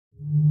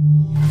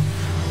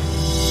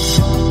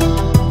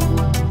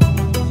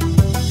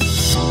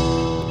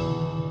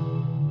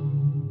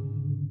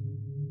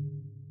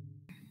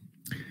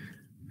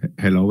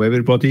Hello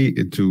everybody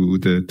to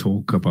the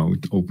talk about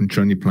Open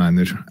Journey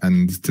Planner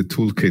and the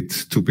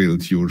toolkit to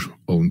build your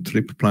own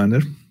trip planner.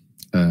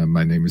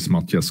 My name is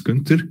Matthias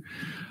Günther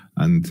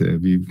and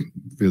we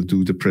will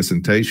do the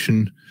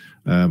presentation,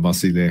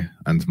 Vasile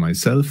and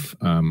myself.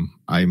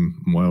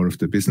 I'm more of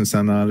the business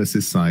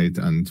analysis side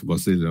and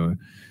Vasile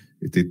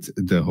did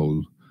the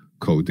whole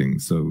coding.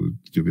 So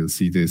you will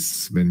see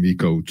this when we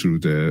go through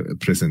the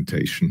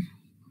presentation.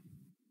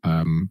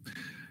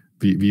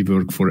 We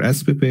work for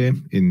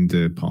SBB in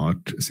the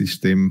part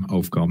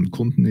Systemaufgaben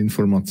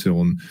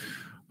Kundeninformation,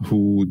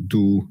 who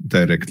do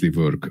directly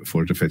work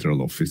for the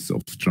Federal Office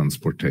of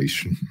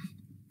Transportation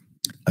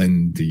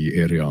in the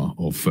area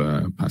of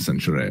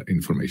passenger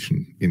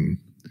information in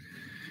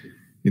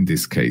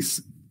this case.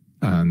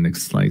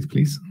 Next slide,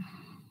 please.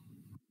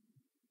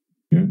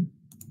 Yeah,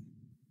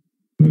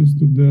 let's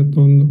do that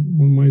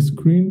on my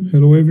screen.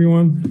 Hello,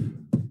 everyone.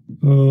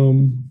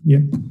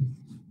 Yeah,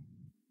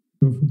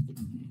 perfect.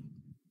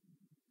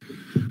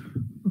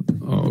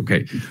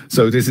 Okay,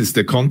 so this is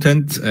the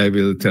content. I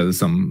will tell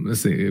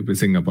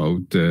everything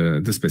about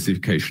the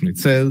specification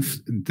itself,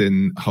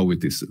 then how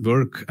it is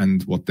work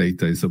and what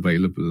data is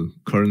available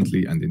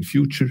currently and in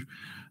future.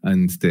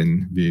 And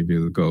then we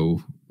will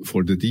go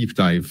for the deep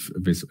dive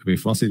with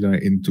Vasile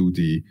into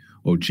the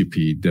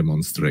OGP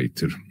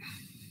demonstrator.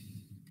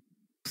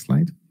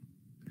 Slide.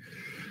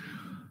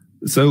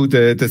 So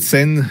the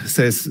CEN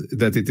says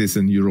that it is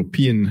an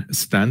European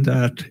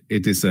standard.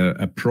 It is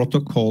a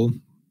protocol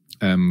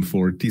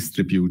for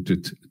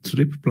distributed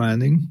trip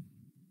planning.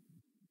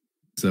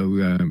 So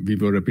we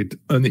were a bit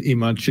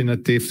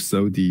unimaginative.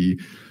 So the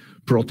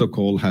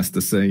protocol has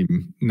the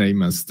same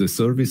name as the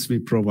service we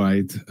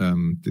provide.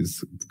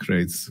 This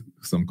creates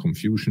some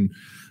confusion,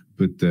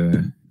 but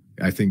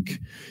I think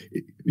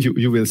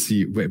you will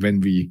see when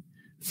we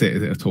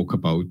talk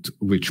about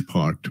which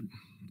part.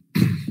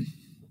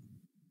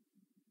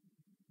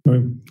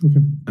 Right.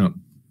 Okay.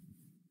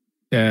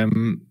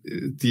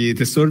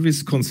 The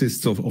service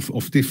consists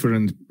of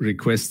different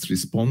request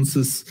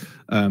responses.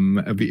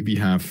 We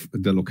have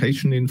the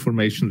location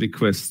information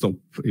request, stop,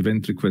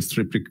 event request,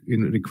 trip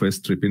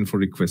request, trip info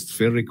request,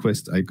 fare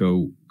request. I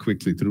go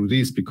quickly through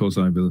these because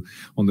I will,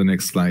 on the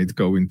next slide,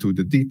 go into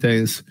the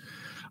details.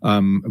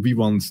 We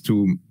want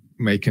to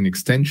make an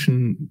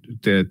extension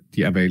that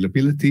the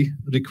availability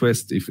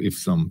request, if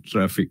some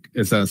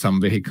some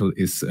vehicle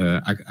is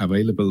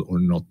available or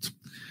not.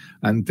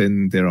 And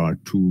then there are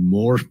two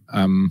more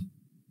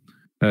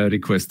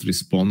request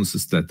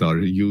responses that are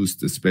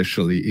used,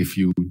 especially if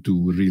you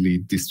do really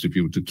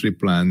distributed trip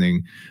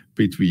planning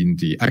between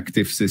the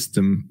active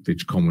system,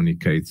 which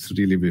communicates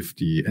really with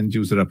the end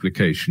user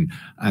application,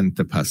 and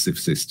the passive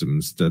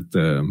systems that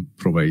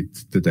provide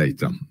the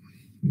data.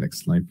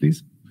 Next slide,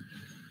 please.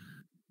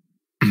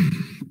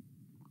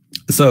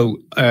 So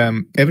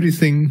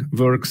everything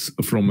works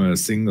from a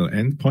single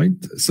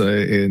endpoint. So,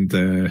 and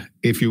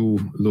if you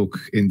look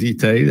in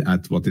detail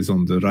at what is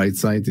on the right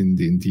side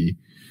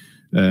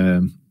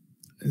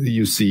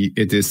you see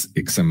it is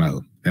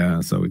XML.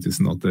 So it is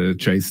not a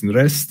JSON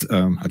REST.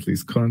 At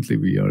least currently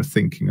we are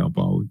thinking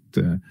about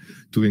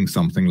doing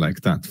something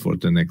like that for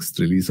the next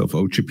release of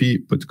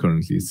OGP, but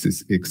currently it's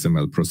this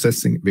XML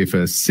processing with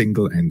a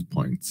single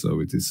endpoint.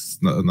 So it is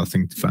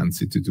nothing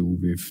fancy to do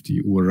with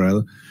the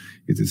URL.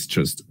 It is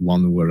just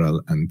one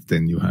URL, and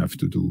then you have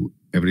to do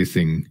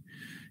everything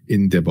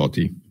in the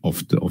body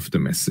of the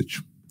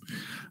message.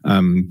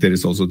 There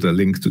is also the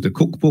link to the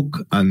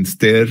cookbook, and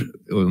there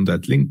on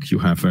that link you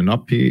have an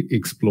API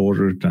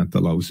explorer that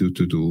allows you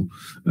to do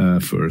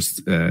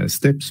first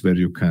steps where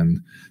you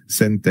can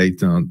send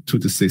data to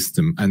the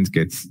system and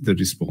get the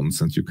response,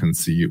 and you can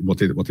see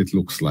what it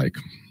looks like.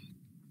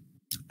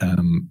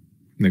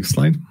 Next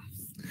slide.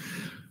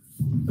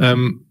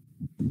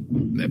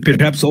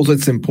 Perhaps also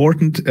it's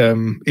important,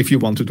 if you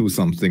want to do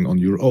something on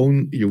your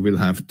own, you will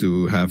have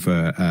to have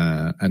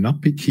an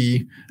API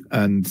key,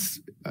 and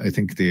I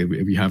think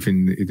we have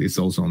it is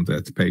also on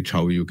that page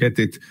how you get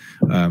it.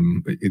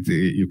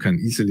 You can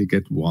easily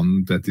get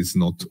one that is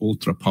not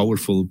ultra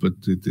powerful, but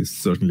it is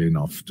certainly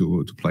enough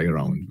to play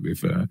around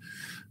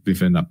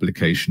with an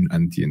application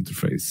and the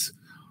interface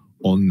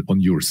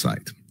on your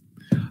side.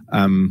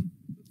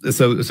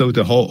 So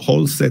the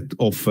whole set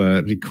of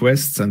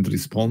requests and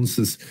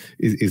responses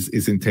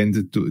is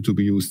intended to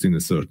be used in a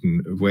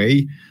certain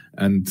way.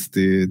 And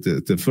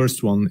the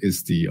first one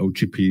is the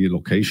OGP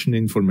location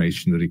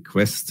information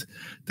request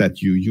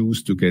that you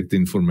use to get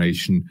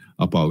information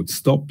about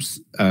stops.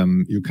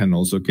 You can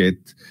also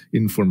get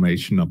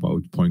information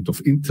about point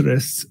of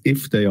interests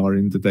if they are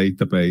in the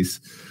database.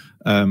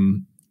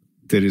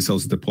 There is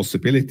also the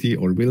possibility,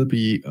 or will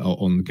be,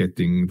 on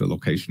getting the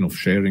location of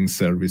sharing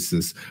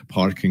services,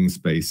 parking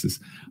spaces,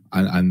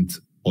 and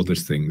other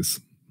things.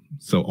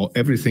 So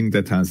everything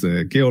that has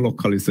a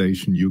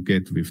geolocalization you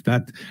get with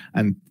that,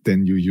 and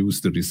then you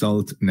use the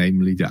result,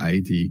 namely the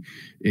ID,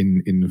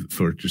 in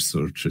further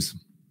searches.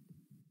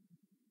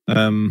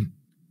 The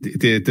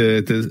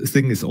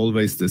thing is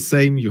always the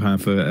same. You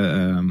have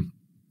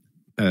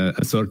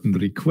a certain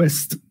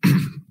request.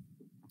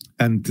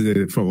 And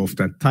of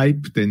that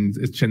type, then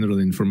general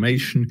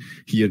information.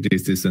 Here,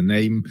 this is a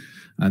name,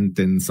 and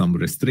then some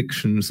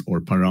restrictions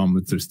or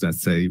parameters that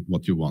say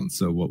what you want.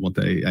 So what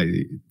I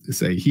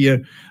say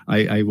here,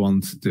 I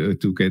want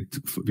to get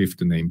with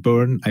the name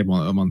burn. I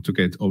want to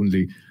get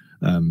only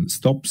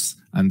stops,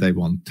 and I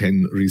want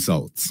 10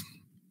 results.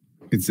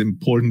 It's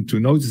important to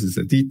know, this is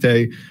a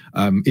detail.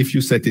 If you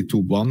set it to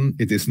 1,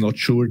 it is not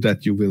sure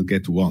that you will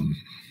get 1,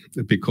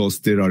 because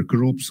there are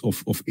groups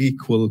of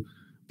equal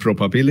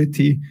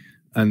probability.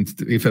 And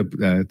if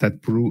that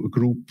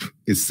group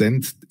is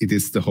sent, it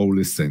is the whole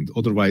is sent.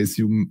 Otherwise,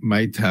 you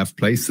might have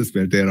places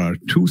where there are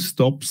 2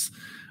 stops.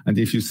 And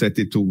if you set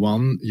it to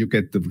 1, you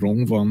get the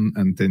wrong one,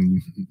 and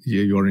then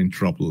you're in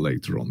trouble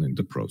later on in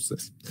the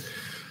process.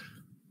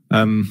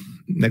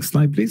 Next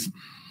slide, please.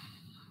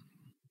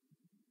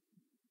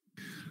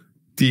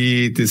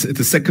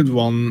 The second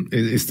one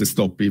is the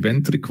stop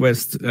event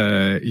request.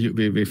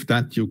 With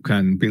that, you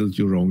can build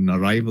your own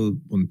arrival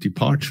and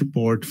departure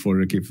board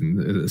for a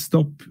given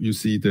stop. You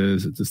see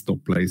the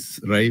stop place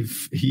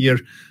rave here,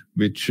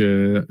 which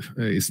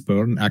is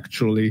burn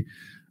actually.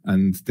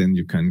 And then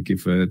you can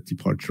give a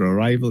departure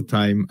arrival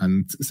time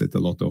and set a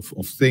lot of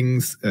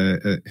things,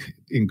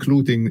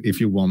 including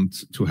if you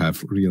want to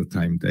have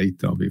real-time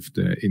data with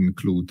the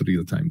include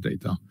real-time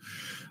data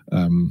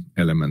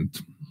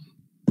element.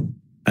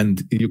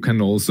 And you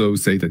can also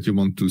say that you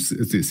want to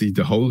see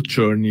the whole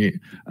journey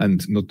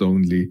and not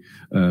only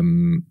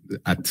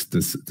at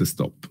the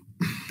stop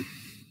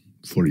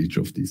for each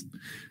of these.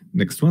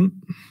 Next one.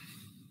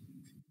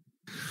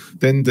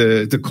 Then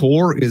the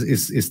core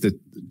is the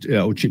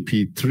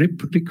OGP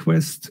trip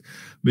request,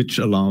 which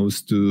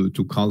allows to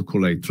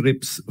calculate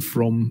trips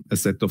from a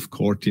set of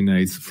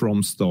coordinates,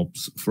 from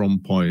stops, from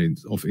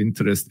points of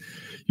interest.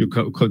 You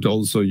could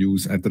also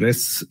use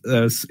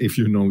addresses if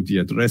you know the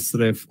address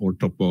ref, or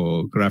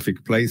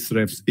topographic place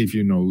refs if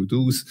you know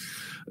those.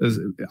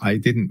 I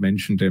didn't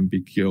mention them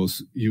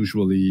because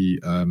usually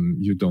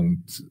you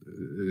don't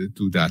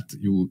do that.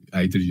 You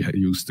either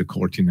use the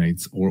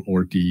coordinates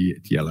or the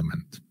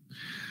element.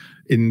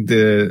 In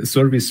the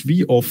service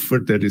we offer,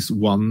 there is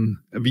one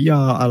via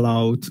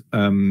allowed.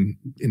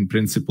 In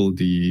principle,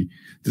 the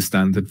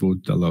standard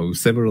would allow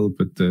several,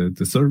 but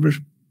the server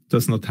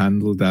does not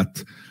handle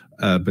that.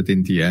 But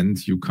in the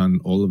end, you can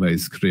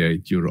always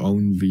create your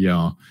own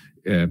via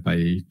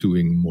by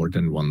doing more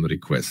than one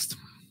request.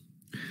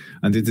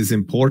 And it is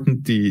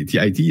important, the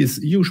idea is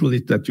usually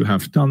that you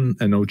have done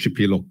an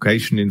OGP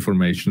location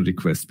information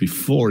request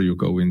before you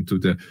go into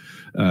the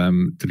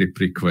trip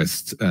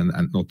request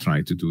and not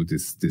try to do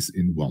this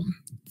in one.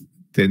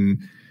 Then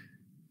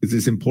it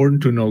is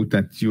important to note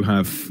that you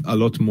have a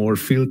lot more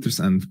filters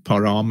and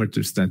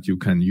parameters that you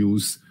can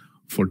use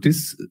for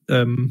this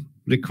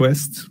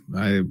request.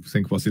 I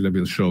think Vasile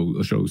will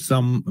show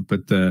some,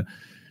 but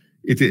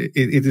it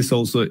is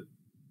also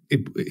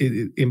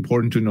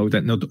important to know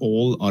that not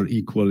all are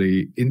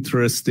equally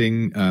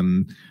interesting,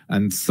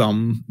 and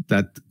some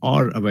that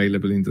are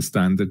available in the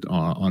standard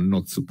are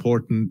not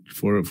supported.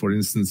 For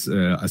instance,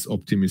 as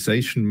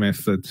optimization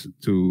method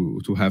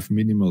to have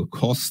minimal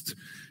cost,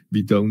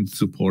 we don't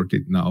support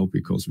it now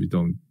because we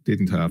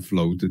didn't have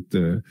loaded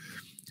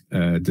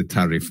the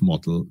tariff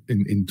model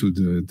into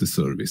the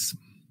service.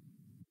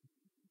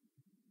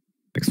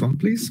 Next one,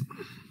 please.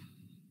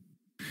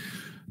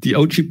 The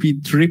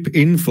OGP trip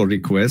info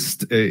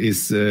request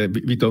is,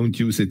 we don't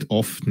use it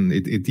often.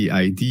 The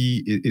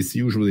idea is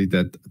usually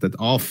that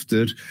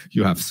after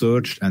you have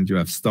searched and you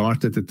have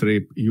started the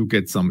trip, you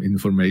get some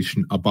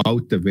information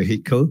about the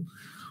vehicle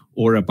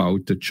or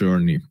about the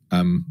journey.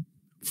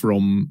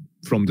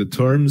 From the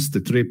terms, the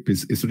trip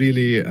is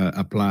really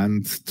a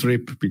planned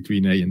trip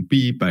between A and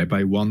B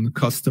by one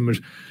customer,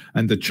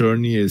 and the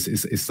journey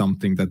is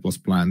something that was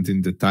planned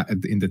in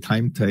the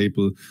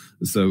timetable,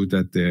 so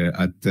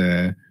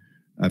that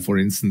for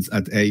instance,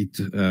 at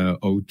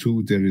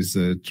 8:02, there is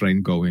a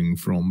train going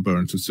from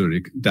Bern to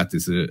Zurich. That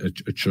is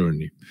a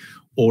journey.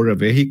 Or a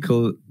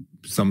vehicle.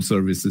 Some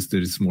services, there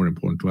is more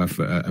important to have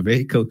a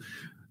vehicle.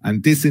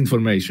 And this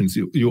information,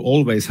 you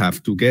always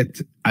have to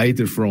get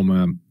either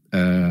from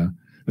a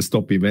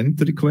stop event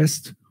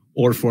request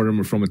or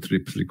from a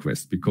trip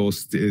request,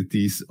 because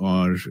these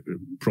are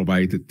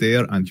provided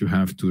there and you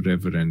have to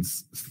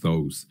reference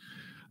those.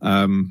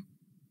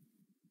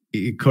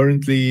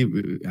 Currently,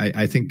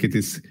 I think it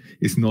is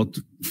not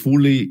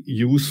fully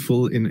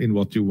useful in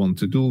what you want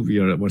to do.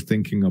 We're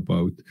thinking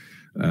about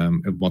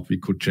what we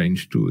could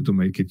change to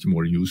make it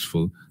more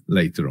useful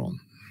later on.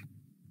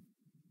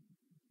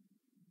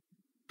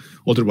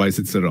 Otherwise,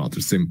 it's a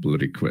rather simple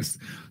request.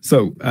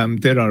 So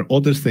there are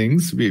other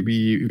things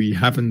we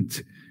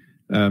haven't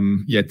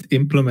yet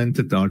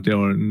implemented. They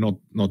are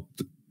not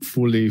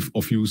fully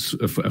of use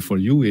for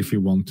you if you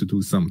want to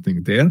do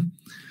something there.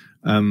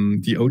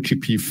 The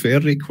OGP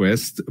fare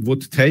request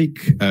would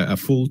take a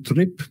full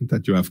trip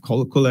that you have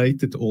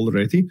calculated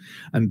already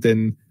and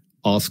then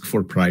ask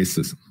for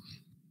prices.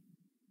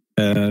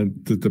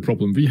 The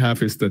problem we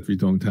have is that we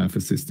don't have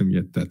a system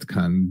yet that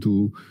can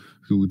do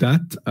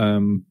that,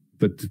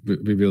 but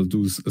we will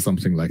do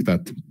something like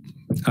that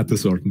at a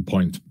certain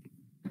point.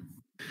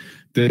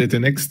 The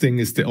next thing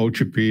is the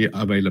OGP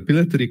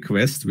availability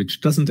request, which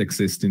doesn't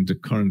exist in the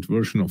current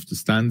version of the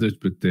standard,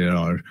 but there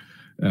are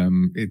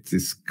it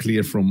is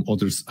clear from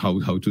others how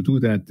to do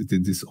that.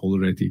 It is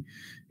already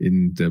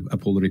in the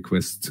pull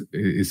request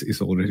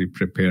is already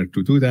prepared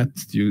to do that.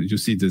 You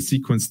see the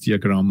sequence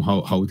diagram,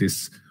 how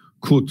this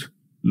could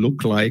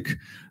look like.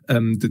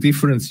 The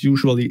difference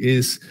usually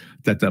is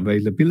that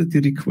availability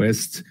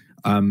request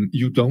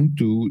you don't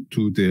do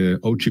to the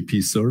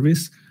OGP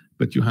service,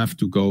 but you have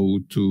to go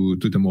to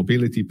the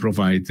mobility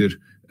provider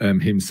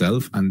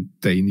himself, and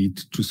they need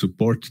to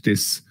support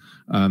this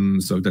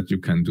so that you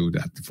can do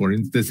that. For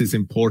instance, this is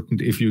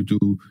important if you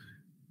do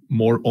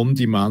more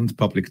on-demand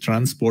public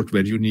transport,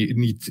 where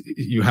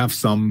you have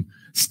some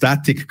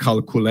static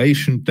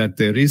calculation that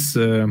there is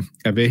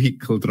a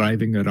vehicle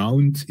driving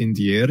around in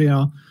the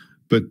area,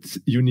 but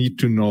you need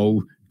to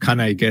know, can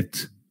I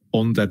get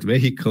on that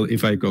vehicle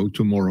if I go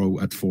tomorrow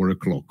at 4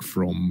 o'clock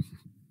from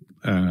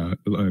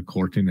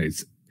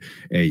coordinates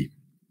A.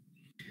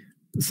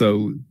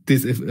 So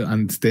this,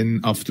 and then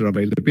after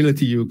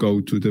availability, you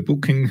go to the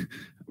booking,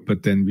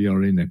 but then we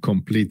are in a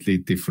completely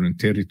different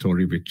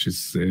territory, which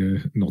is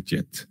not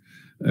yet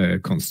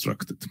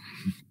constructed.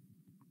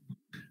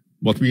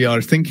 What we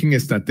are thinking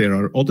is that there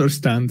are other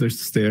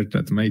standards there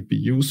that might be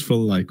useful,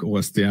 like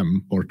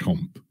OSDM or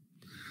TOMP.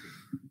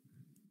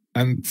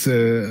 And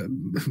for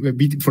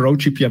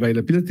OGP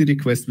availability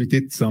request, we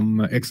did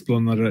some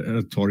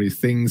exploratory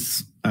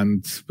things,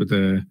 but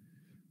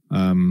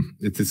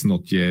it is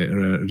not yet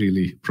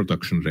really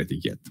production ready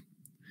yet.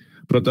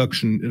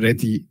 Production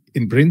ready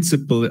in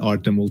principle are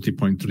the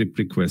multi-point trip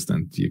request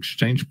and the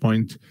exchange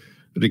point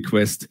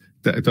request.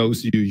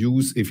 Those you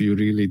use if you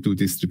really do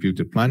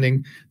distributed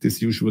planning.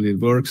 This usually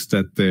works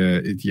that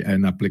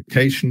an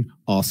application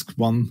asks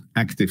one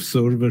active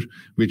server,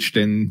 which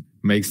then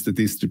makes the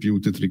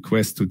distributed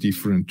request to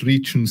different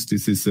regions.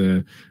 This is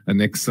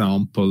an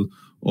example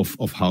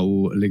of how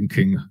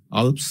linking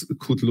Alps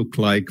could look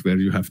like, where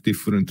you have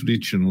different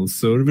regional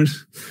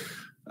servers,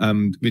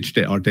 which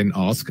they are then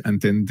asked, and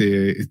then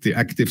the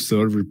active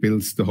server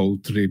builds the whole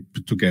trip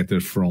together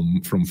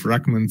from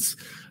fragments.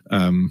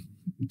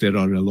 There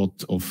are a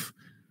lot of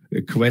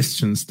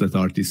questions that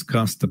are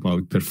discussed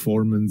about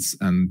performance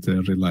and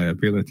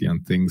reliability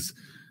and things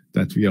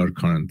that we are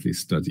currently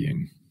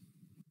studying.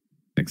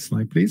 Next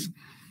slide, please.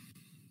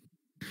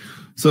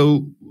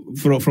 So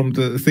from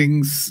the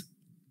things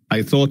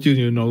I thought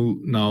you know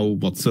now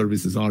what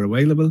services are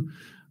available.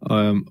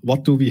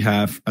 What do we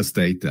have as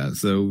data?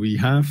 So we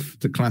have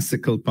the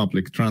classical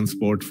public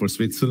transport for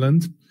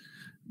Switzerland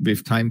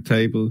with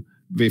timetable,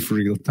 with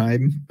real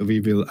time.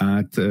 We will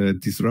add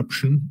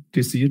disruption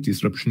this year,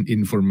 disruption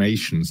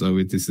information. So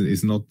it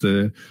is not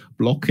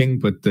blocking,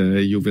 but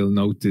you will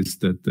notice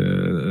that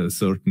a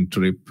certain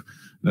trip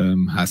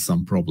has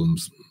some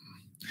problems.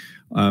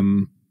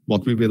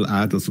 What we will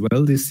add as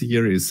well this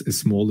year is a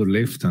smaller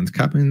lift and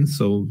cabin.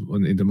 So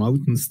in the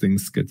mountains,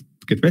 things get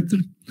better.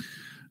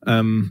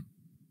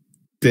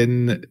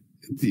 Then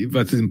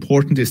what is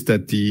important is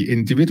that the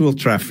individual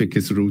traffic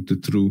is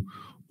routed through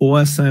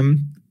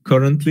OSM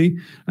currently,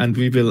 and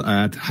we will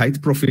add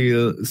height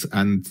profiles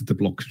and the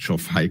blockage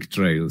of hike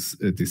trails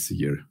this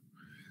year.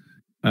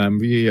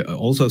 We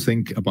also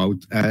think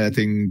about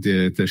adding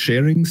the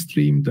sharing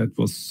stream that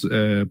was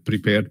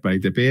prepared by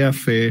the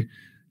BFA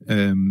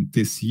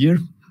this year.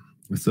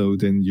 So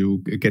then you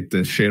get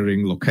the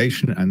sharing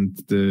location and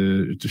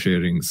the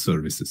sharing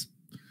services.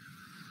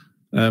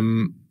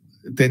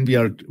 Then we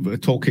are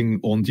talking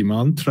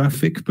on-demand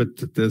traffic,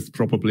 but this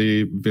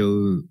probably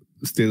will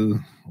still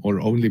or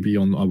only be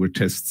on our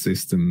test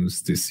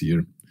systems this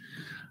year.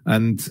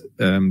 And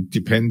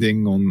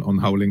depending on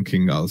how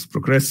linking Alps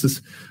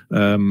progresses,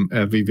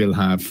 we will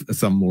have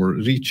some more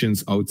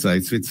regions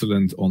outside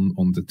Switzerland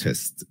on the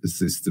test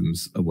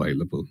systems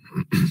available.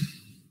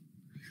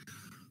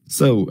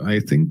 So I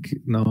think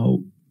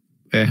now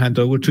I hand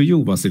over to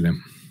you, Vasile.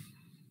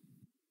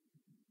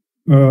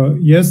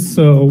 Yes,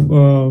 so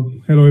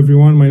hello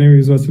everyone, my name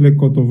is Vasile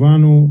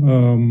Kotovanu.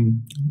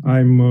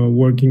 I'm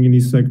working in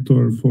this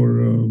sector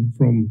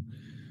from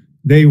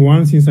day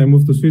one since I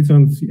moved to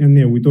Switzerland, and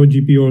yeah, with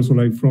OGP also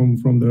like from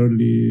the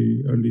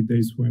early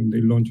days when they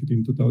launched it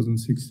in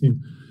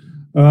 2016.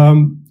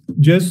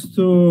 Just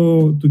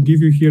to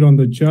give you here on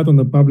the chat, on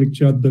the public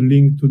chat, the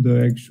link to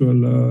the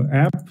actual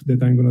app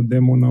that I'm going to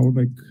demo now,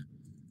 like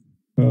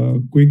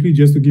quickly,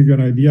 just to give you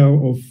an idea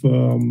of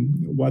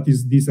what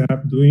is this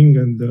app doing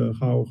and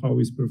how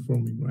it's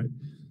performing, right?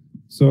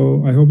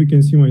 So I hope you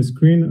can see my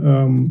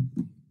screen.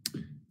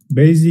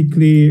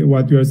 Basically,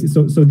 what you are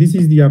so this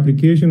is the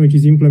application which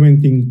is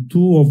implementing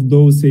two of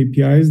those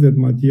APIs that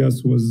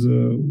Matthias was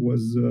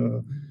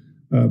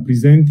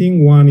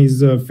presenting. One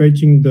is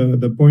fetching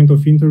the point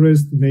of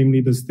interest,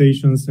 namely the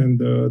stations and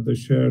the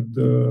shared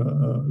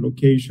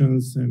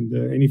locations and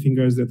anything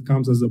else that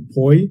comes as a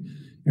POI,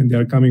 and they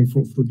are coming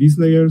through these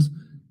layers.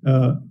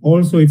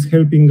 Also, it's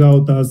helping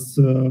out us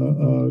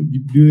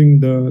doing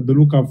the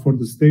lookup for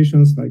the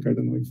stations. Like, I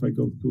don't know, if I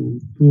go to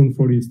Tune,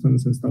 for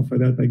instance, and stuff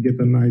like that, I get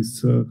a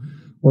nice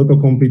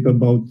autocomplete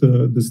about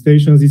the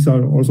stations. These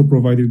are also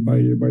provided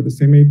by the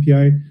same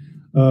API.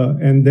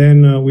 And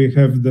then we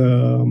have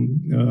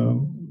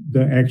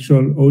the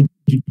actual OG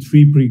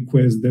trip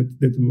request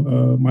that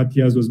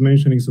Matthias was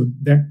mentioning. So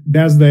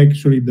that's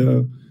actually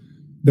the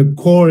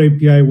core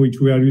API which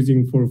we are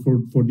using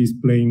for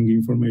displaying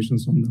information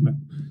on the map.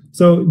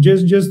 So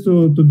just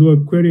to do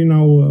a query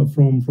now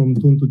from Thun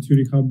to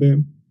Zurich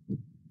HB,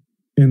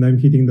 and I'm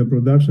hitting the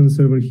production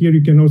server. Here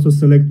you can also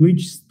select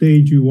which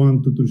stage you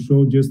want to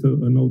show. Just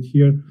a note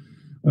here.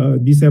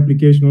 This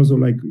application also,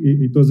 like,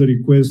 it was a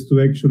request to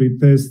actually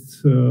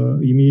test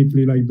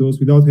immediately like those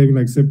without having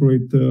like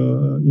separate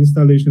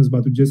installations,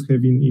 but to just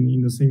have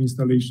in the same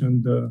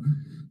installation the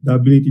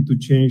ability to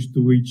change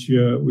to which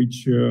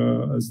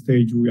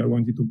stage we are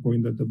wanting to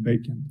point at the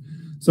backend.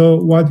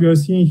 So what we are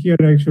seeing here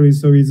actually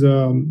is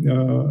a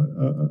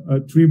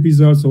trip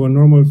result, so a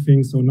normal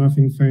thing, so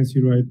nothing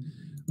fancy, right?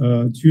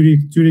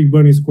 Zurich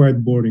Bern is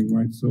quite boring,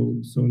 right? So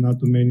not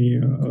too many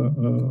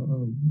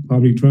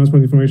public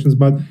transport informations,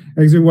 but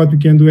actually what we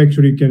can do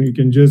actually, you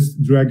can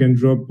just drag and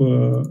drop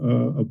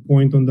a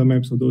point on the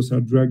map, so those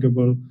are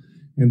draggable,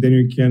 and then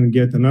you can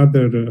get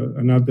another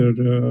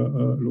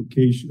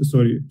location,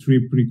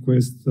 trip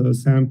request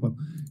sample.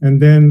 And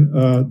then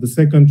the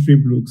second trip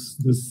looks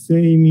the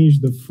same-ish.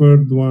 The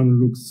third one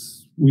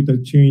looks with a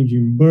change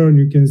in Bern.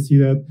 You can see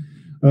that.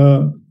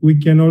 We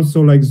can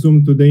also like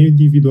zoom to the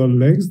individual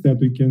legs that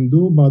we can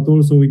do, but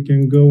also we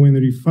can go and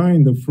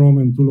refine the from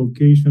and to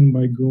location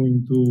by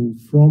going to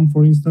from,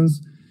 for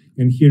instance.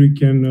 And here you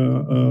can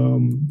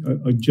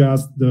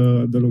adjust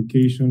the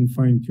location,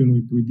 fine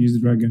tune with this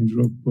drag and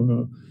drop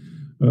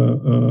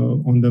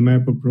on the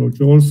map approach.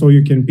 Also,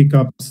 you can pick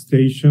up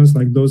stations,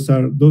 like those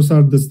are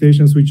the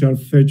stations which are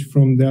fetched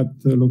from that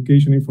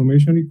location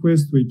information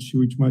request, which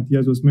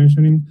Matthias was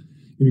mentioning.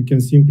 You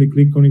can simply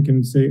click on it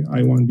and say,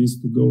 I want this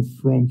to go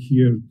from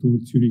here to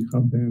Zurich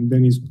Hub, and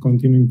then it's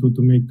continuing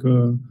to make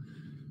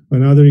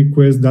another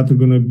request that is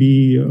going to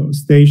be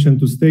station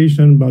to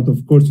station, but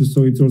of course you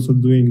saw it's also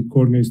doing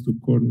coordinates to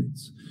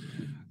coordinates.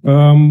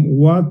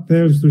 What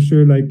else to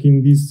show, like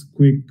in this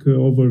quick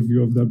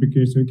overview of the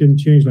application? You can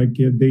change like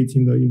dates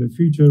in the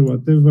future,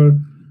 whatever,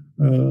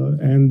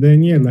 and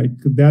then yeah, like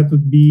that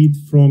would be it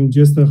from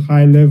just a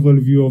high level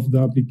view of the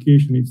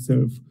application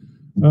itself.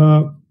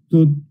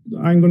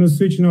 I'm going to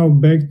switch now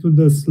back to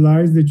the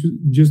slides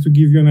just to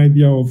give you an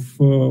idea of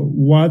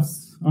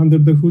what's under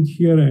the hood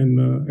here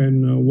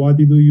and what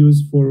did we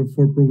use for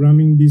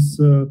programming this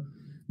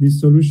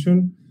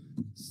solution.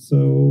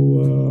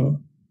 So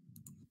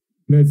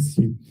let's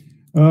see.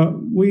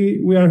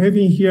 We are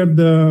having here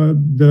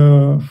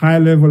the high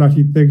level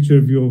architecture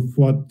view of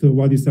what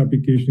this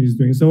application is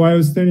doing. So I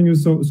was telling you,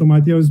 so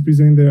Matthias was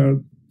presenting there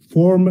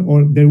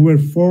were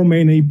four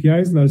main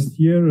APIs last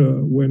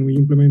year when we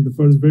implemented the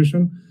first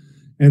version.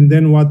 And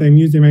then what I'm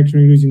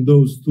actually using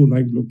those two,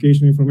 like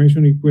location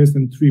information request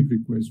and trip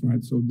request,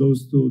 right? So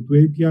those two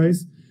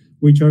APIs,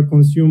 which are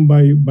consumed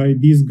by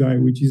this guy,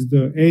 which is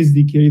the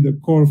SDK, the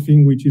core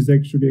thing, which is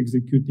actually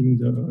executing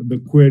the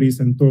queries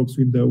and talks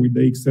with the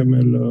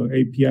XML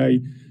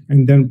API,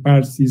 and then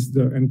parses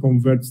and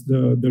converts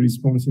the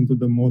response into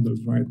the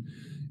models, right?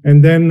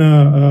 And then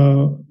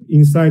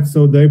inside,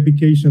 so the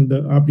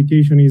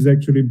application is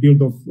actually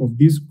built of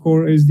this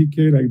core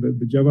SDK, like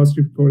the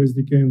JavaScript core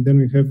SDK, and then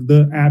we have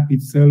the app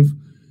itself.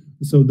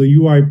 So the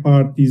UI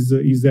part is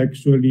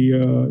actually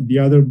the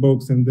other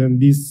box, and then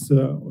this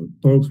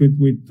talks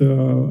with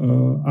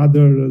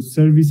other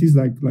services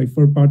like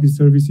third-party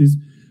services.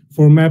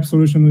 For map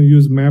solution, we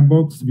use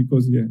Mapbox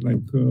because yeah,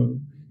 like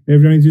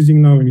everyone is using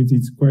now, and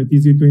it's quite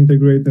easy to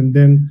integrate. And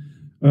then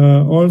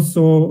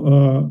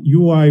also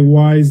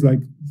UI-wise, like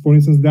for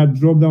instance, that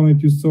drop-down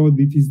that you saw,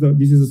 this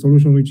is a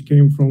solution which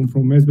came from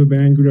SBB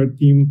Angular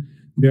team.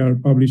 They are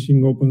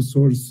publishing open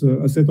source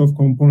a set of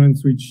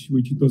components which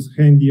it was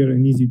handier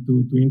and easy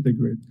to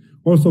integrate.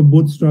 Also,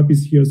 Bootstrap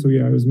is here. So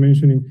yeah, I was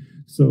mentioning.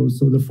 So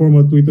the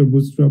former Twitter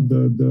Bootstrap,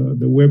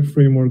 the web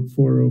framework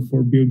for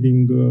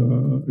building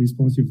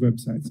responsive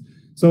websites.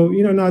 So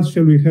in a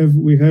nutshell, we have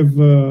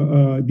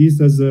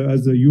this as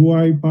a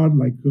UI part,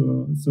 like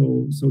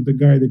so the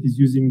guy that is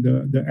using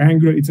the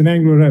Angular, it's an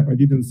Angular app. I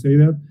didn't say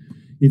that.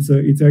 It's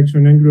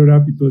actually an Angular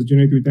app. It was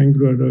generated with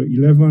Angular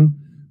 11.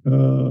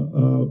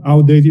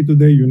 Outdated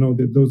today, you know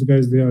that those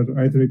guys, they are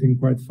iterating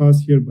quite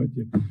fast here, but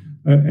yeah.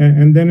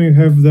 And then we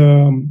have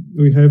the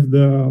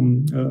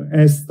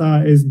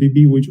ESTA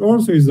SBB, which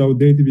also is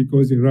outdated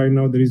because right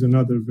now there is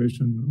another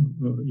version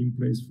in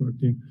place,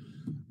 14.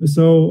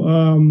 So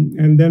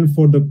and then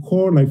for the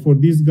core, like for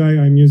this guy,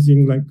 I'm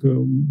using like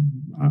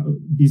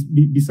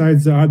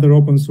besides the other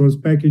open source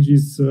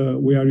packages,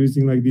 we are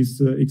using like this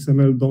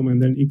XML DOM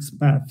and then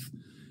XPath,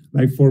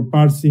 like for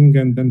parsing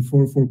and then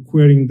for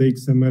querying the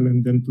XML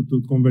and then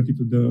to convert it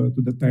to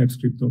the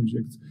TypeScript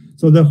objects.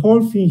 So the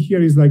whole thing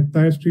here is like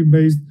TypeScript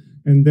based.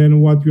 And then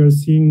what we are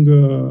seeing,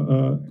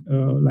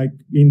 like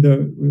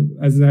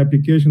as an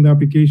application, the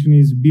application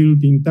is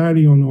built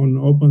entirely on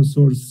open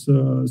source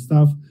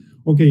stuff.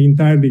 Okay,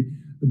 entirely.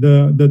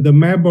 The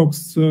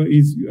Mapbox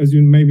is, as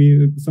you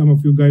maybe some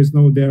of you guys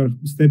know, they are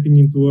stepping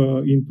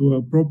into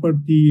a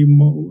property.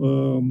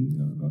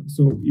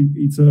 So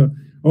it's a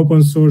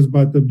open source,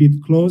 but a bit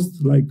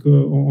closed, like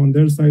on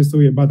their side. So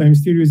yeah, but I'm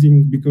still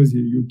using, because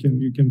you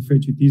can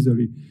fetch it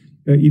easily.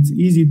 It's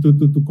easy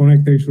to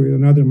connect actually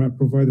another map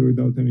provider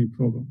without any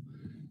problem.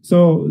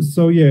 So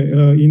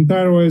yeah,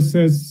 entire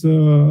OSS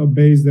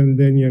based, and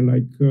then yeah,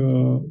 like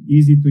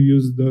easy to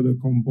use the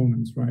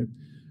components, right?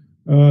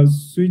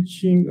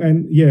 Switching,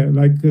 and yeah,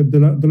 like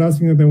the last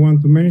thing that I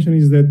want to mention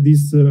is that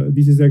this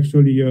is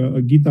actually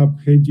a GitHub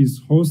Hedges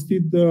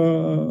hosted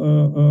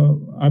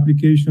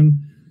application.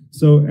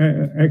 So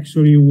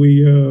actually,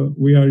 we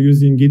are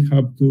using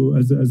GitHub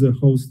as a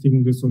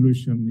hosting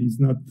solution. It's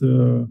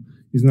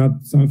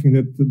not something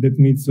that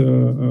needs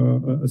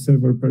a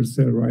server per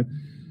se, right?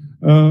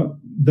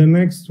 The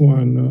next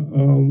one,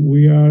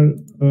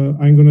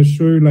 I'm going to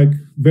show you like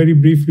very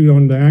briefly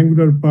on the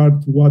Angular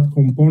part what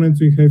components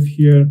we have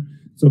here.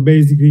 So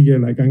basically, yeah,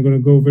 like I'm going to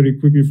go very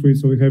quickly through it.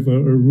 So we have a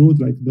root,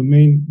 like the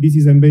main. This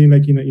is embedded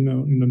like in a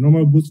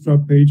normal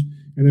Bootstrap page,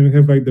 and then we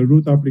have like the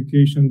root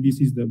application. This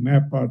is the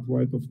map part,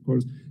 right? Of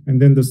course,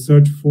 and then the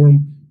search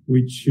form,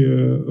 which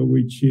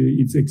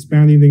it's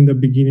expanded in the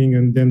beginning,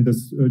 and then the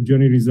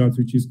journey results,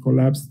 which is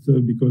collapsed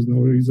because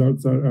no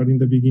results are in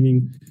the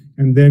beginning,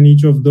 and then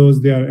each of those,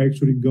 they are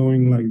actually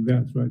going like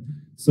that, right?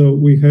 So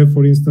we have,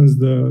 for instance,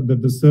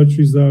 the search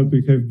result.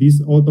 We have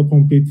this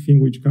autocomplete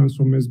thing, which comes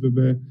from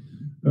SBB.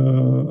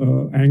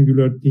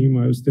 Angular team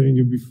I was telling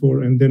you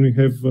before, and then we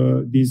have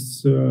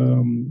this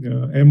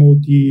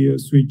MOT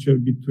switcher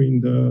between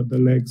the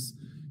legs,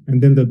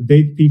 and then the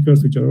date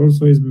pickers, which are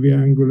also SBB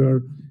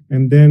Angular,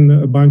 and then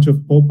a bunch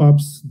of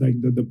pop-ups like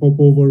the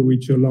popover,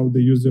 which allow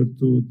the user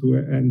to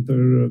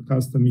enter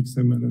custom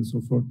XML and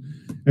so forth.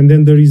 And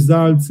then the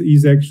results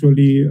is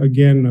actually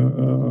again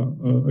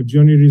a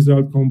journey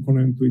result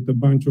component with a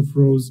bunch of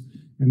rows.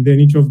 And then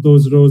each of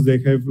those rows, they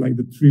have like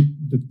the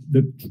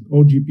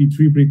OGP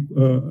trip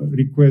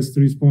request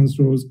response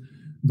rows.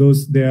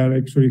 Those, they are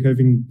actually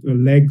having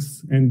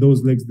legs, and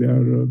those legs, they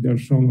are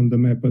shown on the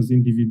map as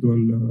individual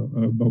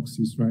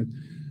boxes, right?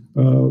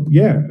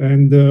 Yeah,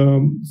 and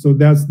so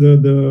that's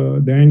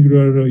the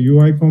Angular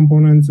UI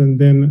components. And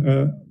then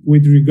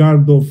with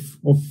regard of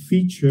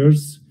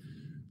features,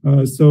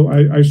 so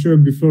I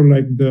showed before,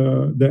 like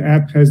the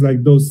app has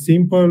like those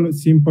simple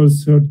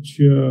search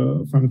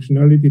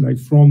functionality, like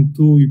from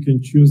to, you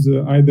can choose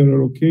either a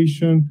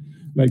location,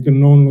 like a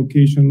known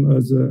location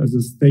as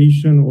a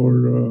station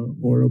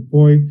or a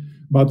POI,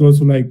 but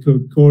also like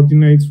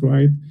coordinates,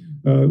 right?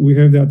 We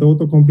have that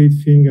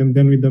autocomplete thing, and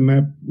then with the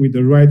map, with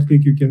the right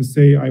click, you can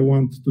say, I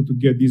want to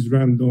get this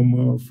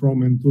random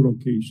from and to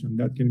location.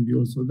 That can be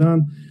also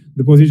done.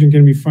 The position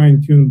can be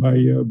fine-tuned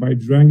by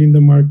dragging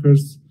the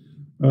markers.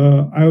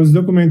 I was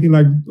documenting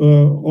like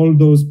all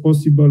those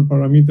possible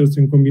parameters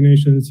and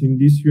combinations in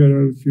this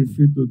URL. Feel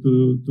free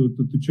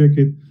to check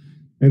it.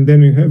 And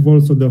then we have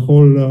also the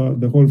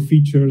whole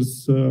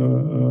features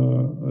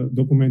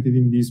documented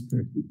in this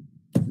spec.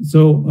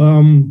 So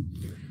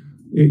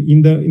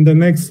in the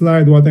next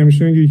slide, what I'm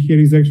showing you here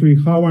is actually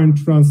how I'm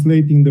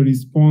translating the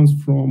response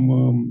from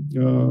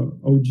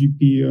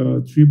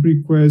OGP trip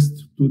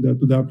request to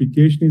the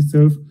application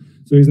itself.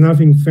 So it's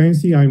nothing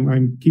fancy.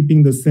 I'm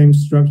keeping the same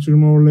structure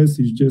more or less.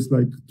 It's just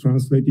like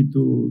translated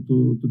to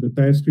the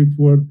TypeScript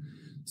word.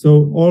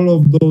 So all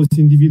of those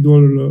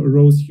individual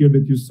rows here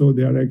that you saw,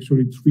 they are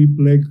actually trip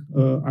leg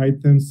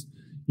items.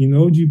 In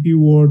OGP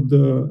word,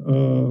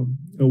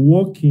 a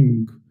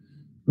walking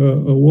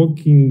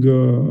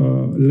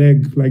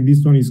leg like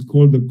this one is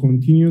called the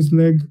continuous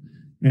leg,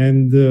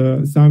 and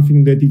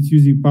something that it's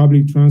using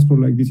public transport,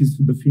 like this is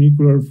the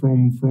funicular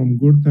from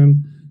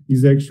Gurten,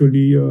 is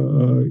actually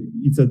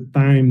it's a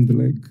timed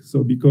leg.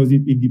 So because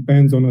it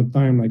depends on a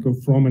time, like a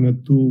from and a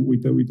to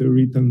with a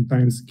written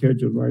time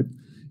schedule, right?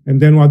 And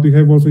then what we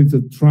have also is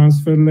a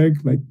transfer leg,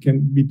 like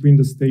between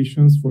the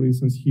stations, for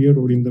instance here,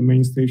 or in the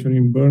main station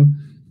in Bern.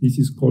 This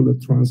is called a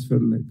transfer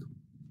leg.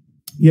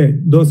 Yeah,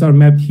 those are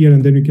mapped here,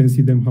 and then you can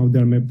see them how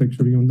they're mapped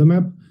actually on the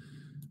map.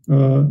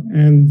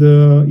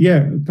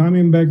 Yeah,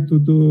 coming back to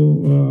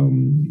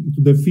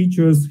the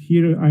features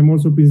here, I'm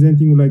also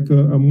presenting like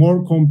a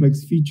more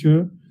complex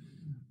feature.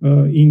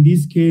 In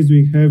this case,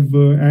 we have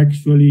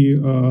actually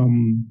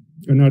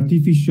an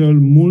artificial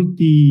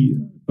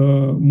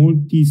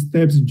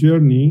multi-steps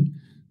journey.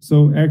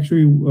 So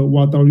actually,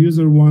 what our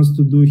user wants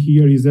to do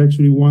here is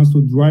actually wants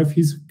to drive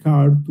his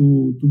car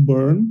to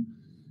Bern,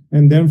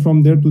 and then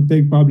from there to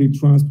take public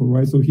transport,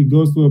 right? So he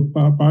goes to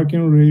a park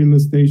and rail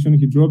station,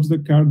 he drops the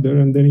car there,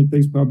 and then he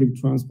takes public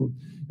transport.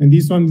 And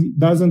this one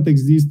doesn't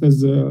exist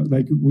as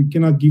like, we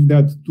cannot give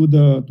that to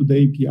the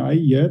API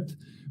yet.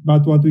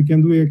 But what we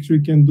can do, we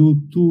actually can do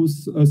two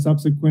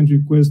subsequent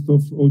requests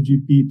of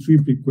OGP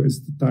trip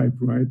request type,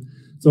 right?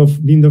 So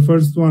in the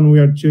first one, we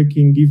are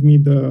checking, give me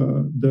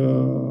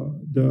the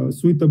the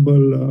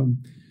suitable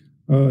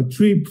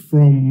trip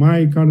from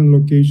my current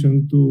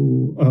location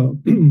to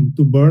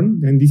to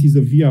Bern, and this is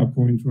a via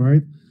point,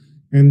 right?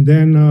 And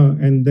then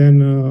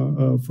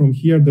from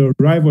here, the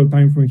arrival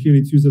time from here,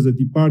 it's used as a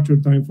departure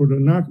time for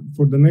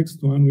the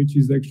next one, which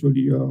is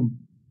actually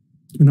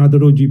another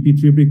OGP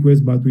trip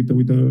request, but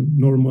with a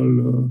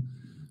normal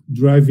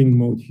driving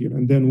mode here,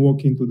 and then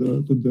walking to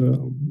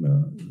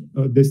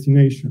the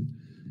destination.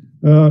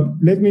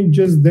 Let me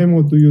just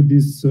demo to you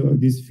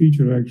this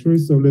feature actually.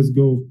 So let's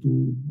go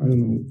to, I don't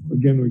know,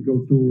 again, we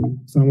go to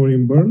somewhere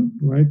in Bern,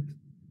 right?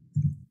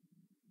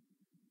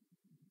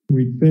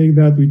 We take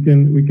that, we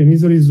can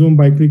easily zoom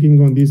by clicking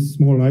on this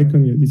small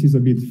icon. Yeah, this is a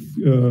bit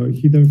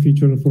hidden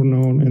feature for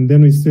now. And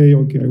then we say,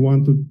 okay,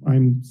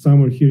 I'm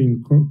somewhere here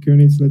in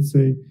Königs, let's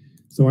say.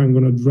 So I'm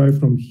gonna drive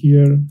from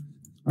here.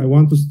 I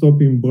want to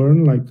stop in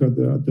Bern, like at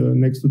the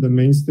next to the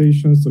main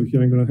station. So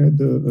here I'm gonna have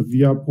a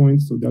via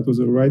point. So that was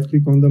a right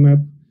click on the map.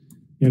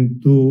 And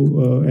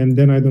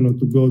then I don't know,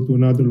 to go to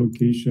another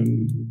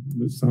location,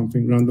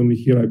 something randomly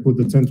here. I put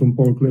the Centrum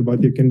Polkle,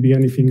 but it can be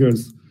anything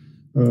else.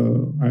 I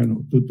don't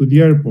know, to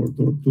the airport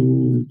or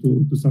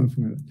to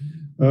something like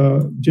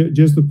that.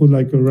 Just to put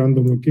like a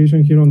random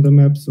location here on the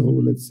map. So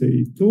let's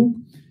say 2.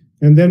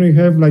 And then we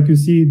have, like you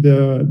see,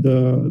 the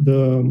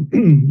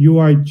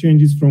UI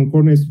changes from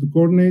coordinates to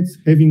coordinates,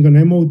 having an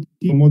MOT,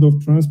 mode of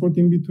transport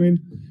in between,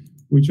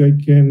 which I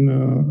can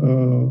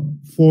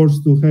force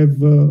to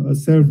have a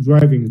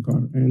self-driving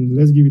car. And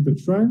let's give it a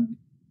try.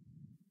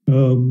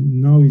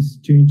 Now it's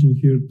changing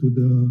here to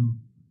the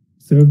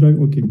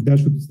self-driving. Okay, that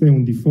should stay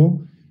on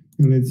default.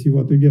 And let's see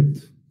what we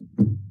get.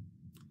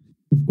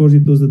 Of course,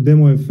 it was a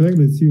demo effect.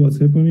 Let's see what's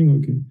happening.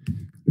 Okay,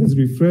 let's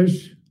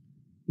refresh.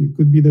 It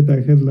could be that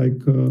I had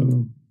like,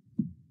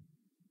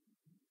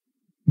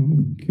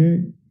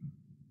 okay.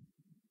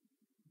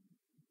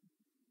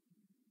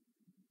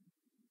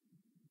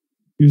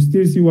 You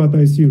still see what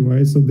I see,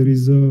 right? So there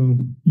is a...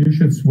 You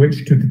should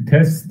switch to the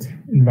test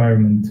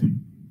environment.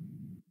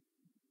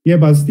 Yeah,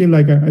 but still,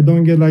 like I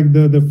don't get like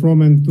the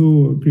from and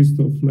to,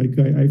 Christoph. Like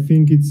I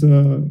think it's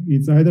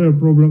either a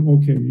problem.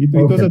 Okay, it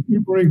was a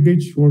temporary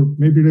glitch, or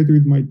maybe related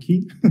with my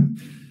key.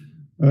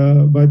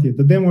 But yeah,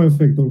 the demo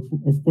effect,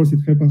 of course,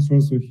 it happens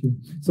also here.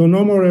 So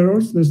no more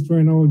errors. Let's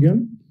try now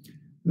again.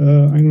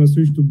 I'm gonna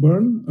switch to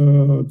Bern.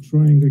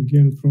 Trying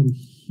again from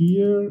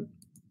here.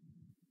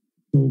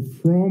 So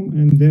from,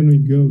 and then we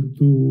go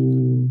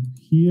to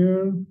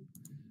here.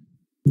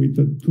 With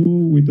a 2,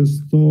 with a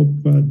stop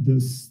at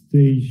the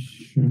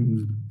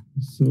station.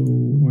 So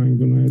I'm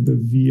gonna add a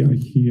via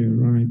here,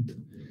 right?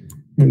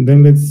 And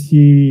then let's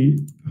see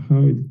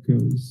how it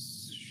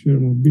goes. Share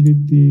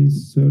mobility,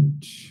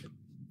 search.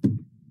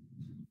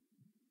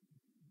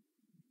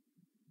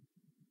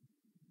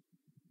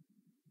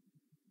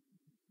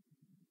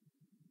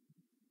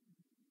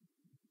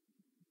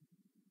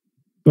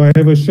 So I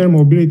have a share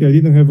mobility. I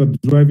didn't have a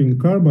driving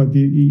car, but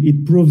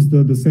it proves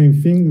the same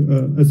thing.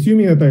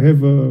 Assuming that I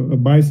have a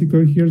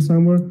bicycle here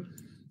somewhere,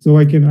 so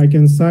I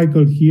can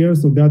cycle here.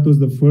 So that was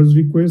the first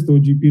request,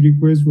 OGP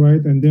request,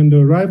 right? And then the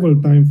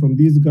arrival time from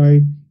this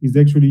guy is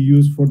actually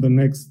used for the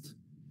next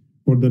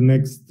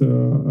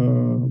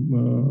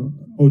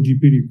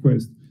OGP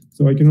request.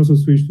 So I can also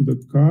switch to the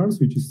cars,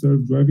 which is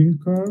self-driving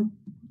car,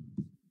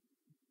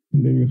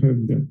 and then you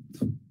have that.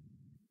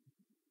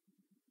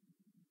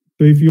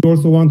 So if you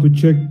also want to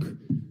check,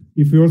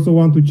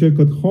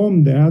 at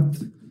home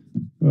that,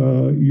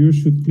 you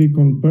should click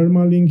on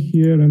permalink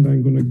here, and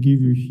I'm gonna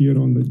give you here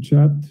on the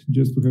chat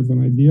just to have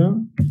an idea.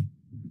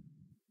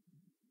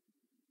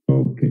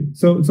 Okay,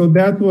 so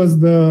that was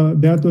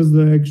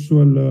the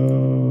actual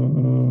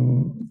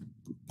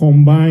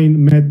combined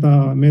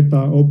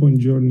meta open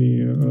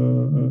journey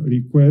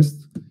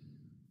request.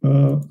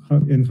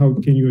 And how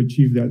can you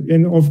achieve that?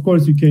 And of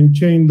course, you can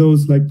chain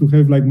those, like to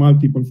have like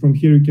multiple. From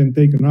here, you can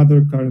take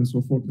another car and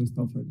so forth and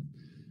stuff like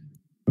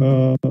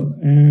that.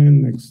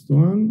 And next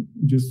one,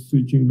 just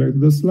switching back to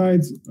the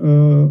slides.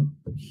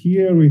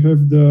 Here we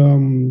have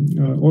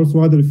the also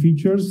other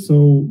features.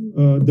 So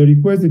the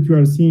request that you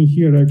are seeing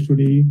here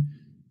actually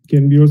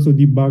can be also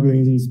debugged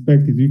and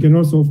inspected. You can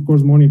also, of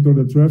course, monitor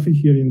the traffic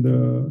here in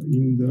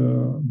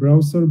the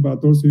browser,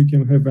 but also you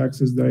can have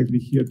access directly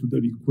here to the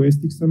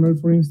request XML,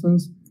 for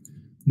instance,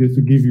 just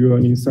to give you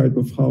an insight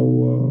of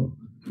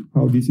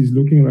how this is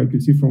looking. Like you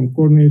see, from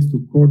coordinates to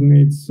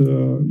coordinates,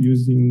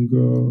 using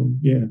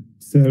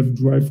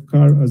self-drive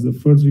car as the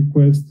first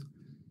request,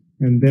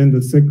 and then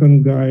the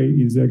second guy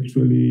is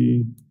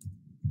actually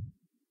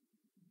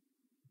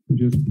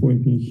just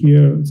pointing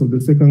here. So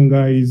the second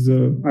guy is,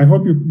 I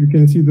hope you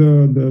can see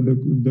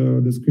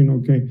the screen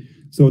okay.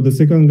 So the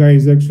second guy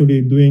is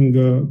actually doing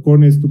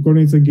coordinates to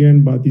coordinates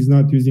again, but he's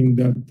not using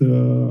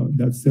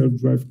that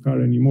self-drive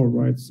car anymore,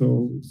 right?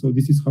 So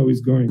this is how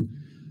it's going.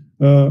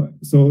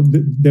 So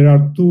there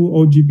are 2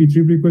 OGP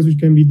trip requests which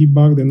can be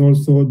debugged, and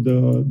also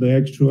the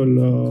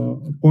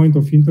actual point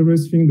of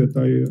interest thing that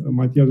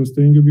Matthias was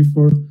telling you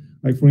before.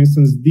 Like for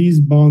instance, this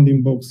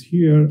bounding box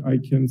here, I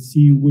can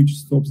see which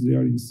stops they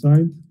are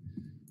inside.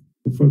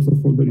 So first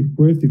of all, the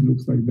request, it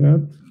looks like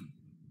that.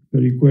 the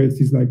request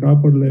is like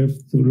upper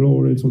left,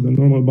 lower left, so the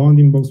normal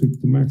bounding box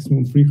with the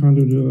maximum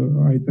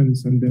 300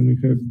 items, and then we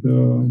have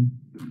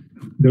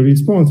the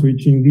response,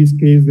 which in this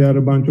case there are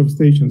a bunch of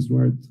stations,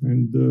 right?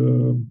 And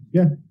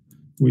yeah,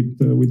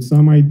 with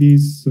some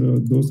IDs,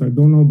 those I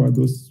don't know, but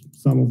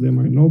some of them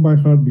I know by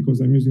heart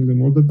because I'm using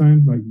them all the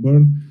time, like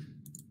burn,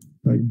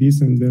 like this,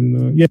 and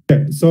then yeah.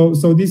 So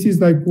this is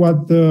like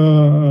what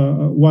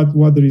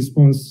the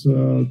response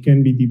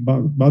can be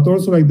debugged, but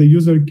also like the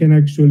user can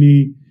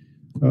actually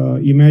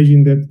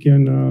imagine that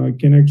can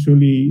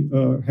actually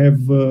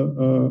have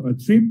a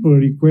trip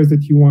request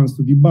that he wants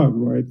to debug,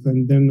 right?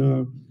 And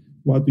then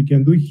what we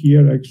can do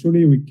here,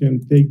 actually, we can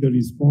take the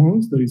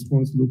response. The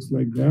response looks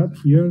like that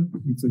here.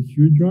 It's a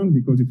huge one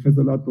because it has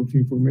a lot of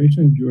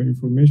information, geo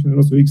information, and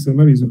also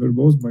XML is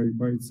verbose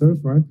by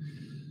itself, right?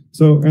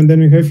 So, and then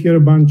we have here a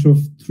bunch of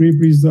trip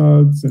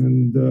results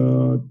and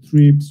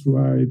trips,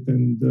 right,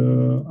 and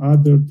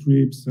other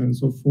trips and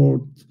so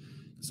forth.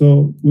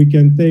 So we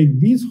can take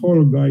this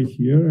whole guy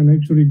here and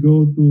actually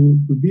go to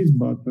this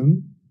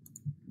button.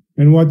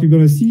 And what you're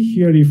going to see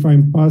here, if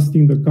I'm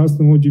passing the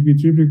custom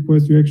OGP trip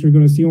request, you're actually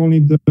going to see only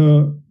the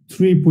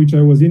trip which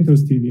I was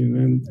interested in.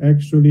 And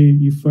actually,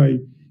 if I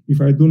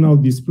do now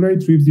display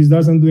trips, this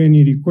doesn't do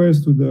any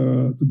request to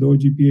the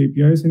OGP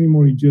APIs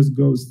anymore. It just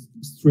goes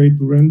straight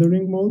to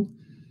rendering mode.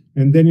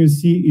 And then you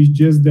see it's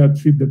just that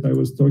trip that I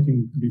was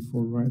talking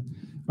before, right?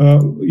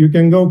 You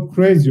can go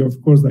crazy, of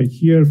course, like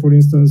here, for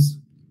instance.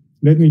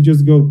 Let me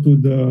just go to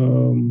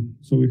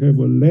so we have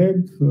a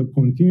leg, a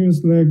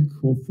continuous leg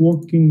of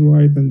walking,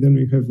 right? And then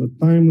we have a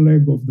time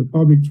leg of the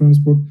public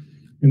transport.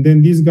 And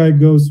then this guy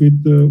goes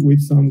with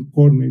some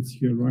coordinates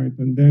here, right?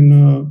 And then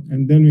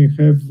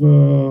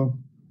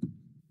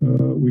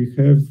we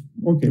have,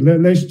 okay,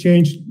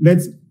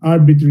 let's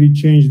arbitrarily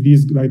change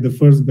this, like the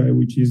first guy,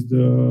 which is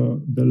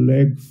the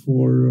leg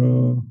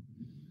for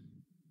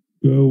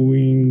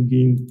going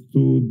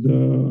into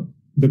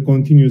the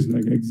continuous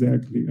leg,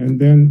 exactly. And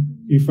then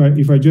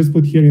if I just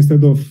put here,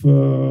 instead of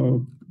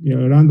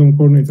random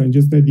coordinates, I'm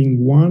just adding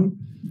 1,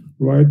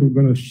 right? We're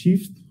gonna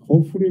shift.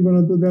 Hopefully we're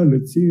gonna do that.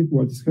 Let's see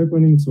what is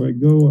happening. So I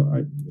go,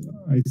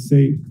 I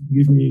say,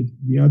 give me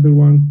the other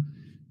one.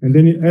 And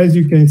then as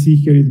you can see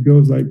here, it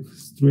goes like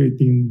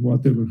straight in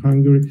whatever,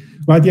 Hungary.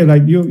 But yeah,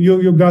 like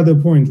you got the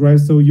point, right?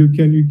 So you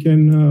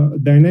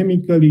can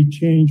dynamically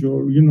change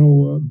or,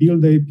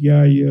 build the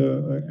API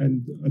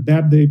and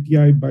adapt the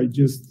API by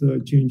just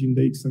changing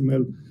the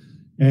XML.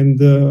 And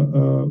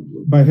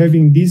by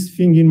having this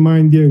thing in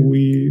mind, yeah,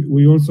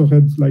 we also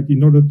had, like,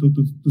 in order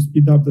to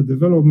speed up the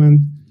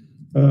development,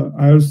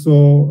 I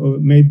also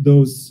made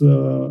those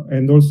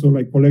and also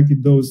like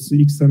collected those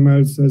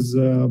XMLs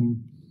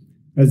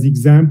as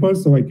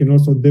examples, so I can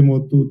also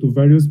demo to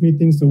various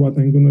meetings. So what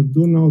I'm going to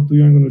do now to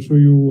you, I'm going to show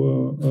you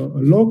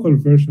a local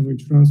version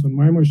which runs on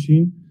my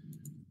machine,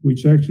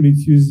 which actually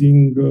is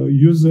using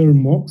user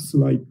mocks,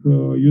 like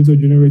user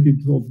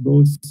generated of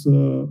those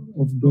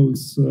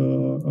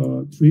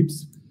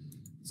trips.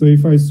 So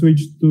if I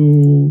switch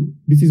to,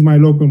 this is my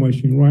local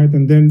machine, right?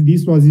 And then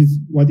this what it's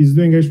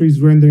doing actually is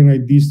rendering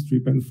like this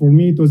trip. And for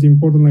me, it was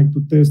important like to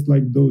test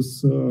like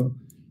those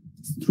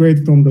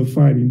straight from the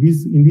file. In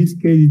this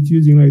case, it's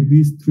using like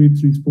this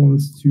trips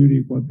response,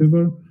 Zurich,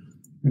 whatever.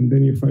 And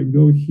then if I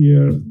go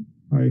here,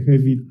 I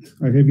have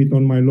it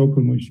on my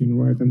local machine,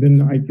 right? And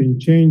then I can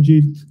change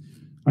it.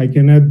 I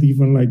can add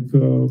even like,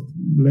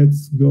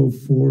 let's go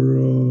for,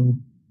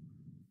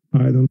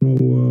 I don't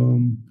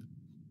know,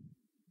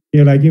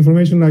 yeah, like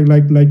information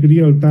like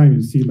real time.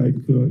 You see, like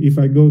if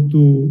I go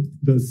to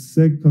the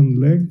second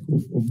leg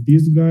of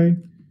this guy,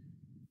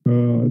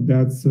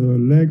 that's a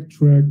leg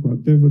track,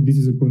 whatever. This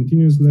is a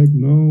continuous leg.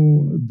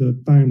 No, the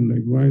time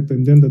leg, right?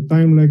 And then the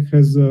time leg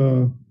has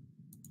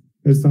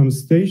some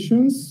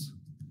stations,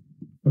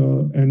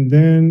 and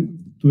then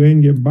to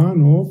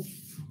Engebanov.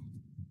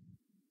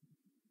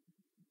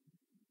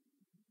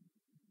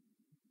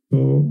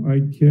 So I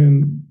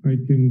can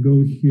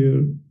go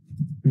here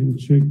and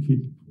check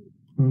it,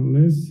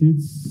 unless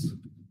it's,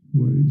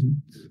 where is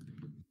it?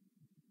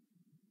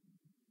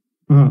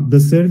 The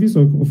service,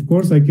 of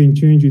course, I can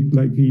change it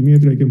like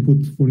immediately. I can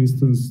put, for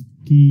instance,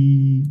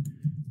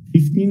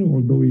 T15,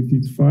 although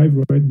it's 5,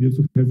 right? Just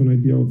to have an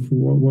idea of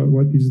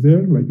what is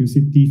there. Like you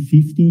see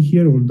T15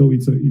 here, although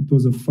it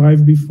was a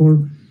 5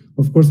 before.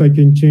 Of course, I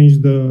can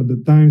change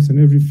the times and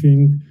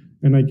everything,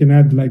 and I can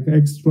add like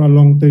extra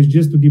long text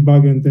just to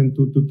debug and then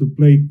to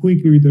play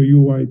quickly with the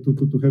UI to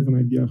have an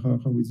idea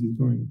how is it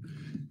going.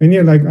 And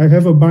yeah, like I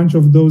have a bunch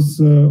of those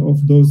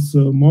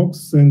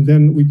mocks, and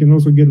then we can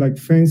also get like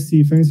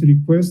fancy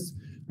requests.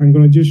 I'm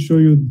gonna just show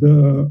you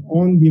the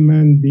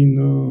on-demand in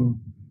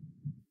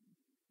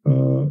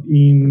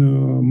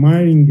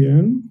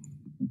Meiringen,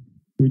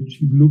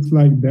 which looks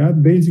like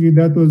that. Basically,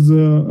 that was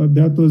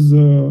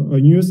a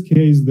use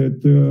case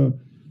that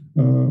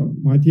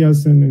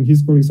Matthias and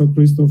his colleague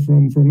Christoph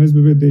from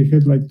SBB, they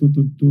had like to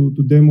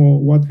demo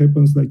what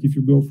happens like if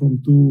you go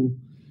from to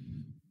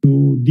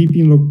deep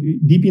in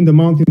the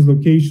mountains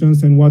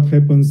locations, and what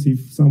happens if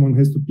someone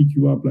has to pick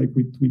you up like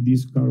with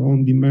this car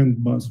on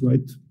demand bus,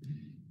 right?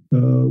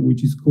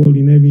 which is called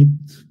Inevit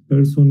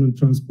Person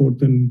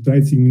Transport and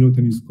 30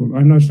 Minuten is called.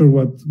 I'm not sure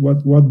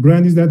what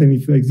brand is that and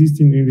if it exists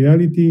in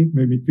reality.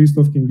 Maybe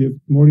Christoph can give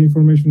more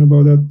information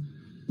about that.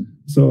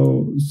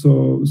 So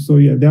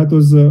yeah, that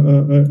was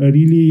a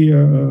really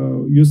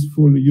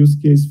useful use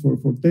case for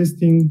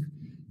testing.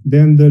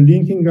 Then the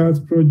linking arts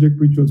project,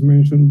 which was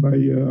mentioned by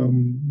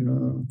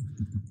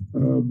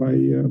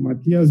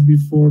Matthias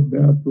before,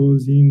 that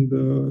was in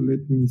the,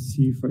 let me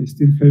see if I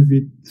still have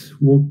it,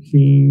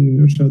 walking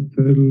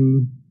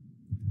Neuchâtel,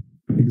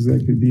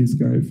 exactly this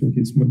guy, I think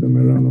it's the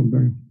Merano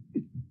guy.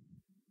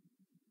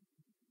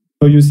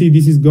 So you see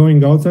this is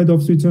going outside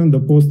of Switzerland, the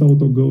post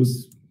auto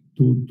goes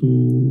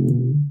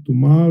to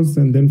Mars,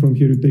 and then from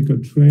here you take a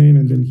train,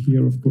 and then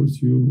here of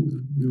course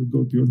you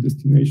go to your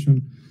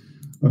destination.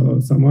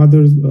 Some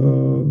other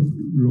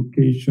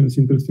locations,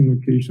 interesting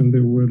locations,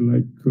 they were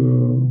like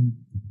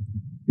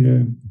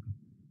yeah,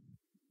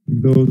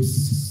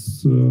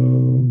 those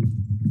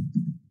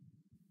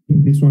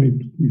this one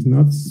is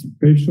not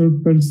special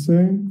per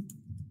se.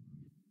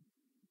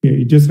 Yeah,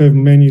 it just have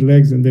many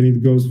legs and then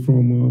it goes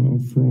from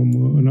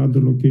another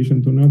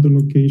location to another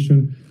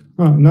location.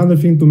 Another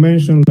thing to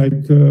mention,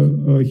 like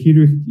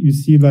here you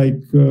see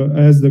like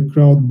as the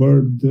crowd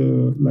bird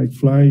like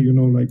fly, you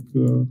know, like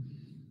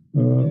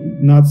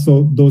not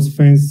so those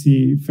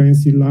fancy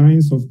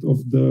lines of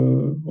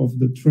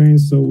the train.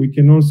 So we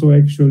can also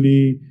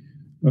actually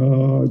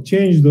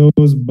change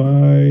those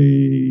by,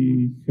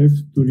 have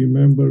to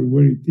remember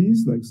where it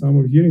is, like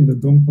somewhere here in the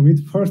don't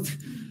commit part,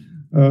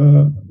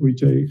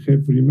 which I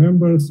have to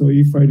remember. So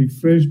if I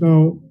refresh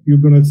now, you're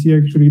gonna see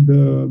actually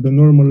the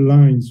normal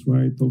lines,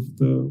 right, of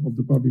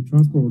the public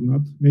transport or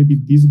not. Maybe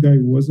this guy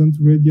wasn't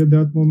ready at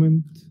that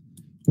moment,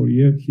 or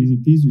yeah,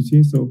 it is, you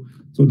see. So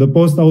the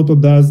post auto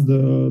does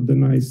the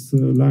nice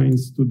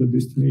lines to the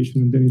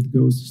destination, and then it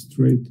goes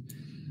straight.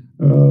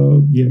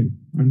 Yeah,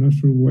 I'm not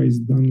sure why it's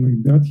done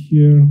like that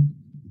here.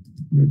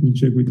 Let me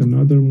check with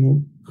another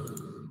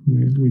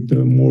with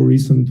a more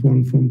recent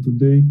one from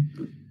today.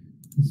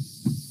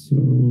 So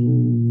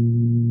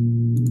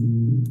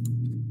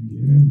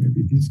yeah,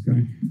 maybe this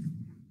guy.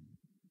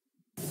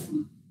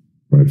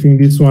 I think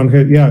this one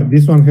has, yeah,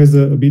 this one has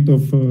a bit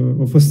of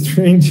a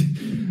strange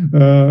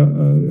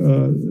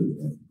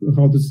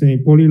how to say,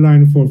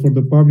 polyline for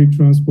the public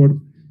transport,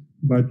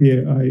 but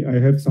yeah, I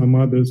have some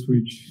others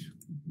which,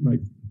 like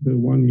the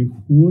one in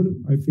Hur,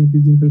 I think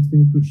is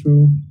interesting to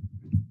show,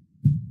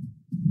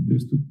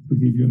 just to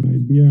give you an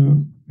idea.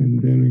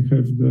 And then we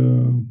have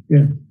the,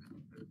 yeah,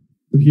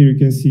 so here you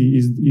can see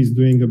is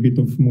doing a bit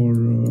of more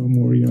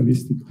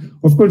realistic.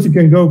 Of course, you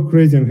can go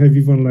crazy and have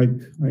even like,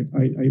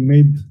 I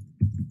made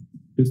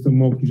just a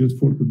mock just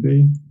for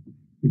today.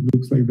 It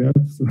looks like that,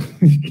 so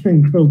you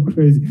can go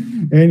crazy.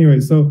 Anyway,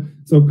 so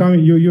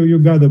coming, you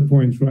got the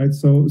point, right?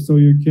 So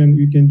you can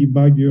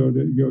debug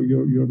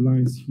your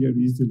lines here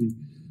easily.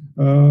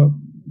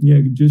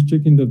 Yeah, just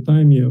checking the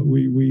time here.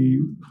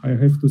 I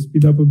have to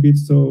speed up a bit,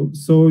 so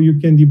you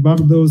can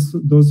debug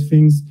those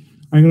things.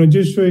 I'm gonna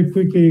just show you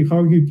quickly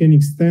how you can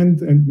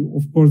extend, and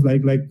of course,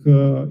 like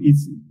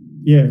it's,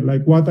 yeah,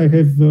 like what I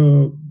have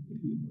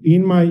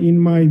in my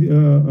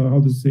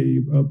how to say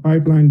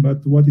pipeline,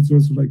 but what it's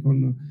also like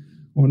on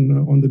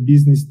the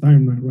business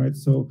timeline, right?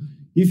 So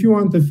if you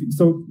want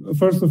so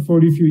first of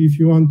all, if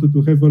you wanted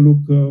to have a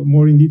look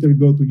more in detail,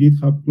 go to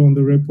GitHub, clone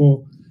the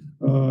repo.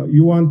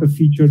 You want a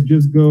feature,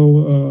 just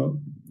go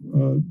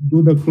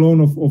do the clone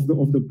of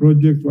the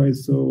project, right?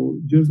 So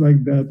just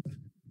like that,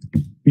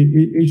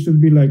 it should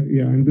be like,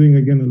 yeah, I'm doing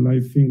again a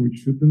live thing which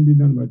shouldn't be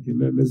done, but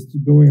yeah, let's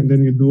go, and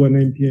then you do an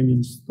npm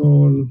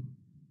install.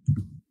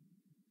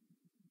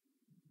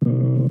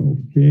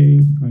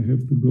 Okay, I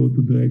have to go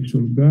to the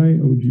actual guy,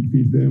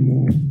 OGP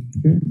demo.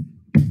 Okay,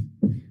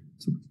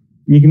 so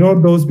ignore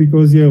those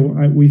because yeah,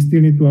 we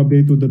still need to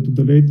update to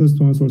the latest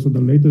ones, also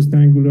the latest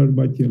Angular.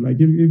 But yeah, like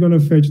you're gonna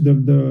fetch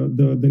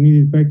the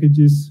needed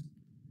packages,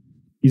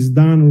 is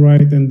done,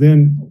 right? And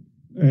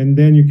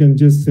then you can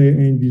just say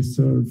ng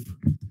serve,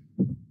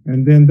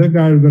 and then the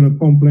guy is gonna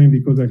complain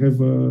because I have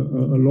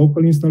a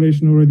local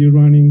installation already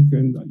running,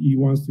 and he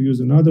wants to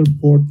use another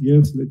port.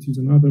 Yes, let's use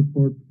another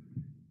port.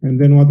 And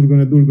then what we're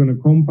going to do, we're going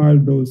to compile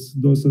those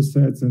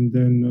assets, and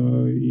then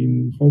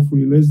in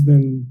hopefully less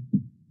than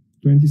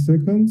 20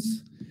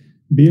 seconds,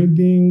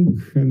 building,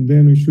 and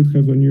then we should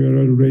have an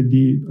URL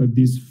ready at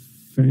this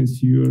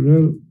fancy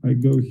URL. I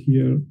go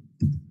here,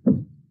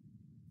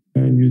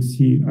 and you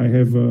see I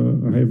have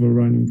a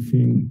running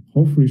thing.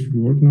 Hopefully it should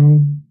work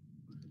now.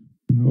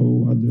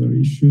 No other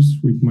issues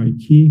with my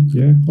key.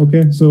 Yeah,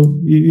 okay. So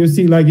you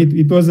see, like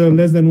it was a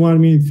less than 1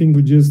 minute thing.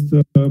 We just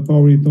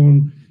power it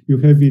on. You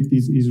have it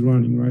is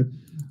running, right?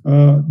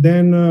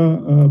 Then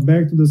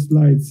back to the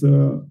slides.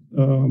 Do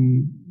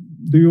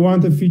you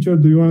want a feature?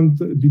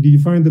 Did you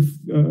find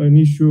an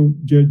issue?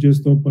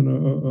 Just open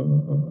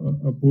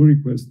a pull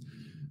request,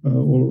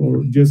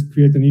 or just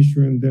create an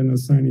issue and then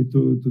assign it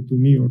to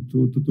me or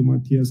to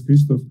Matthias,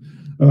 Christoph.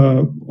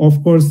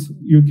 Of course,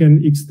 you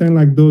can extend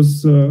like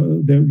those.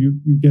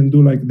 You can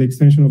do like the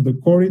extension of the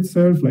core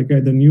itself, like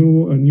add a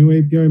new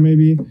API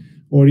maybe.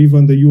 or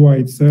even the UI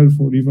itself,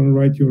 or even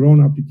write your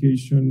own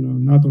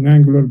application, not on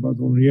Angular, but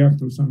on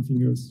React or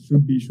something else.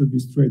 Should be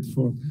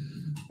straightforward.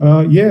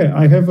 Yeah,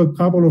 I have a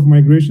couple of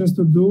migrations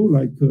to do,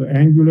 like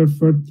Angular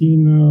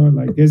 13,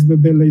 like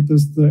SBB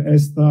latest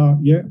ESTA.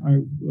 Yeah,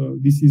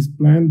 this is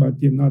planned, but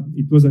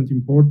it wasn't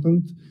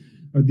important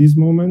at this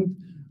moment.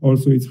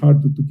 Also, it's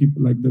hard to keep,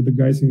 like the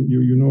guys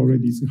you know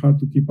already, it's hard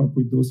to keep up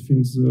with those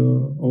things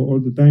all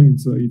the time.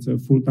 It's a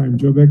full-time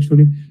job,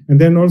 actually. And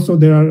then also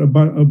there are a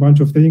bunch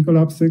of technical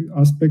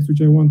aspects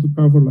which I want to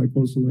cover, like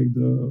also like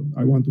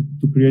I want to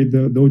create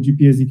the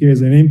OGP SDK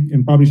as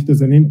and publish it as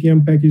an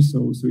NPM package,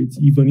 so it's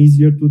even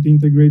easier to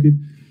integrate it.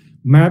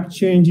 Map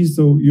changes,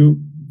 so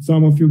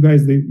some of you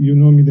guys, you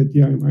know me that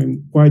yeah,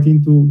 I'm quite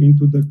into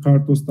the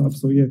Carto stuff,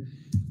 so yeah.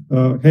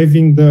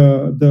 Having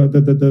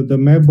the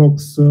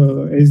Mapbox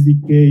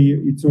SDK,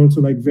 it's also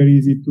like very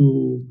easy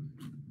to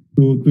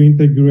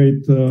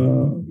integrate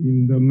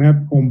in the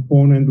map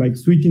component. Like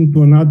switching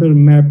to another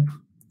map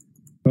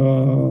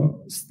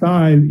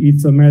style,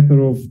 it's a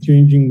matter of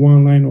changing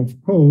one line of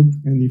code.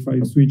 And if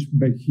I switch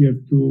back here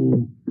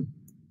to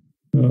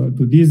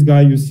this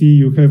guy, you see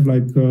you have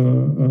like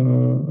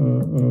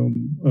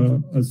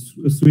a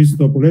switch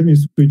stop. Let me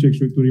switch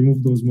actually to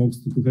remove those mocks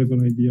to have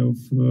an idea of.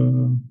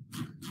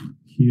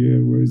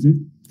 Here, where is it?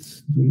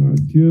 Do not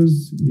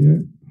use. Yeah.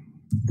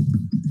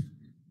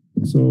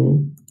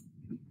 So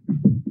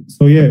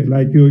yeah,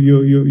 like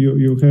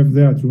you have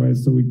that, right?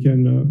 So you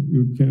can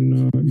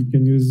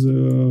use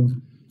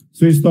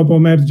switch stop or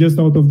maps just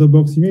out of the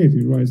box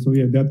immediately, right? So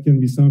yeah, that can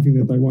be something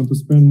that I want to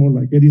spend more,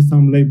 like adding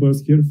some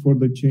labels here for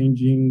the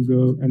changing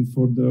and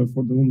for the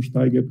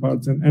Umsteige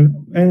parts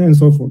and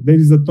so forth. There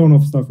is a ton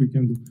of stuff we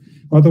can do,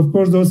 but of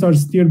course those are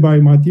steered by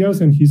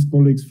Matthias and his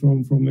colleagues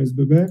from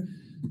SBB.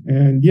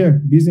 And yeah,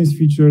 business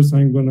features,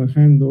 I'm going to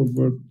hand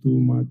over to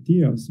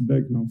Matthias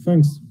back now.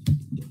 Thanks.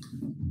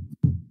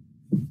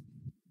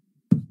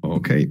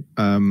 Okay.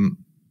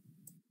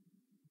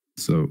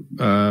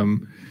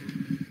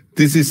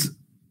 This is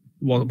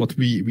what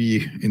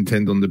we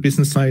intend on the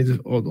business side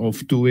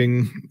of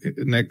doing.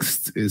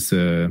 Next is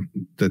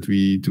that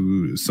we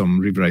do some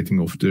rewriting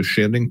of the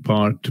sharing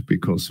part,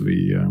 because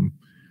we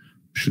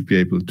should be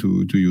able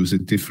to use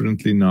it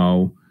differently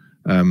now.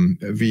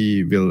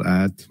 We will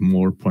add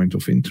more point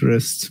of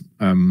interest.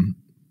 In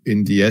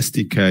the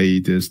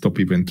SDK, the stop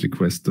event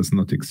request does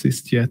not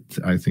exist yet.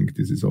 I think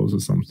this is also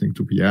something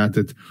to be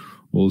added.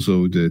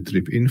 Also the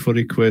trip info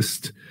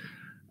request.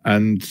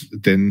 And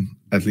then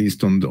at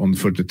least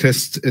for the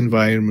test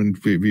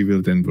environment, we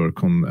will then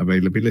work on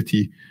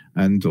availability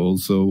and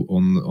also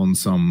on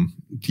some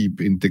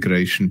deep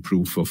integration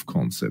proof of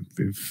concept.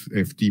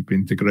 If deep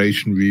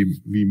integration,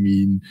 we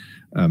mean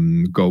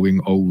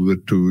going over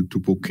to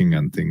booking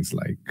and things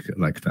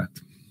like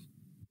that.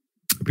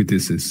 But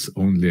this is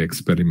only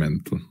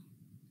experimental.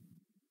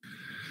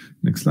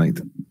 Next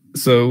slide.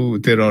 So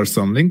there are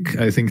some links.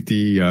 I think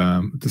the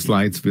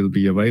slides will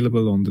be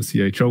available on the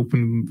CH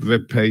Open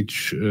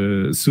webpage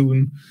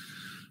soon,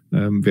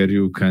 where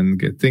you can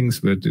get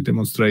things, where the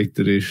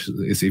demonstrator is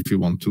if you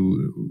want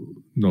to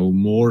know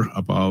more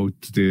about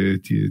the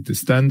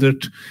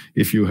standard,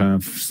 if you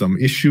have some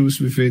issues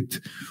with it,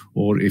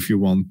 or if you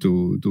want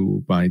to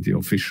buy the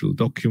official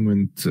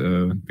document,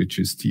 which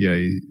is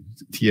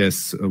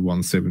TS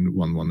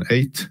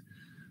 17118.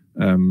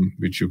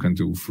 Which you can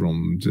do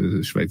from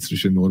the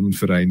Schweizerische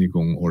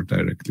Normenvereinigung or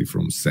directly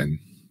from SEN.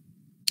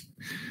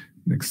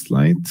 Next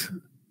slide.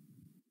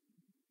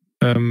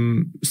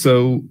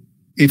 So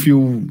if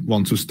you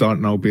want to start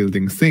now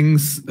building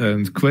things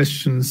and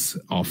questions,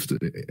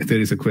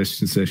 there is a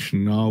question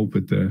session now,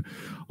 but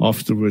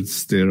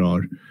afterwards there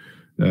are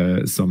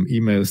some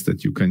emails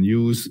that you can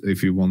use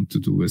if you want to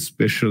do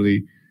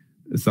especially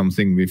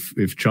something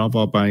with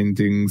Java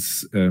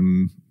bindings.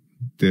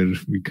 There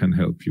we can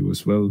help you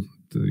as well.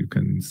 You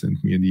can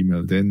send me an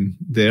email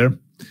there.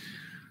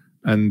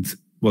 And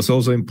what's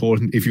also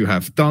important, if you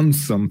have done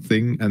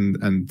something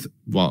and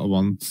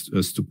want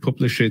us to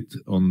publish it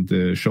on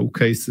the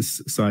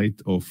showcases site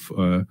of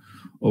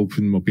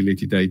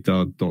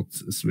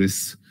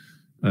openmobilitydata.swiss,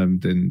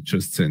 then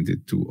just send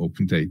it to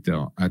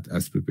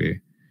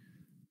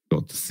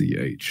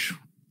opendata@sbb.ch.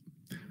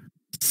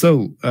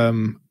 So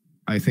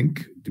I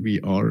think we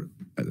are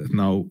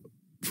now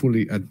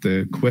fully at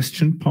the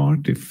question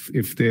part,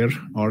 if there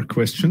are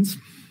questions.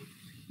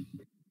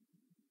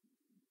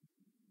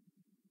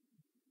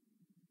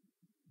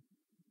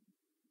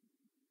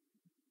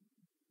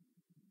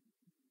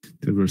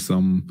 There were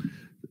some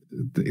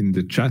in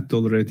the chat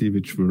already,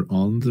 which were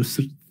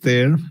answered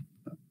there.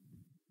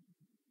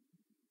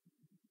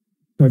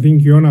 I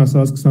think Jonas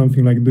asked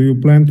something like, do you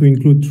plan to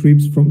include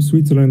trips from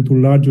Switzerland to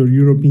larger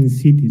European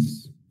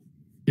cities?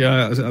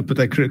 Yeah,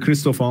 but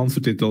Christoph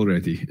answered it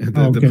already. Okay.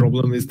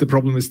 The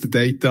problem is the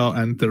data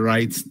and the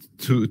rights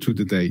to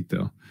the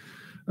data.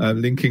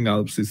 Linking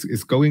Alps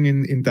is going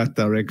in that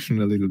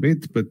direction a little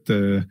bit, but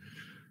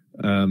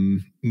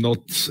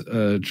not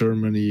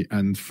Germany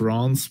and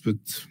France.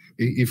 But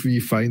if we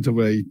find a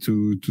way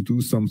to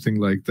do something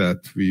like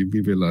that, we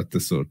will at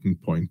a certain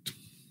point.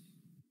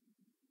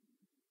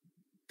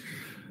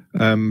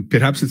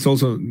 Perhaps it's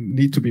also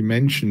need to be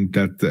mentioned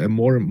that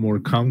more and more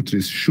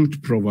countries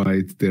should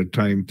provide their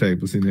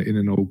timetables in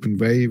an open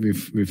way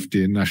with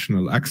the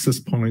national access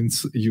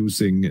points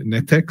using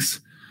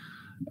NetEx.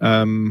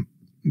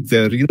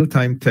 The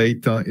real-time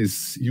data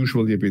is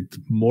usually a bit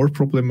more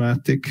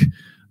problematic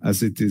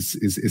as it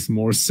is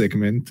more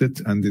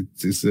segmented, and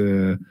it is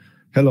a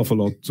hell of a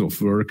lot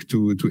of work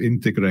to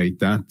integrate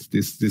that.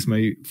 This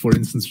may, for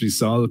instance,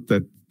 result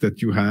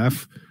that you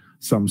have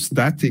some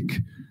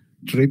static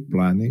trip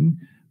planning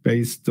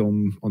based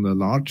on a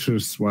larger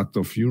swath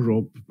of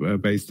Europe,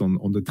 based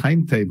on the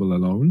timetable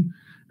alone,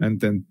 and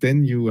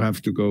then you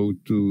have to go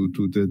to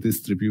the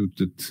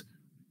distributed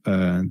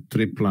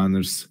trip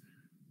planners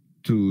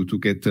to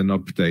get an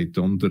update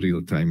on the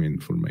real-time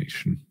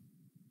information,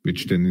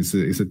 which then is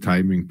a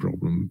timing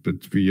problem.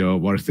 But we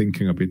are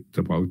thinking a bit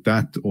about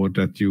that, or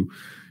that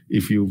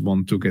if you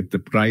want to get the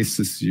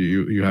prices,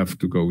 you have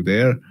to go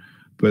there.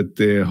 But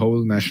the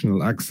whole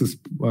national access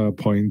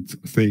point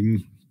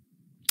thing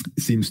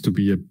seems to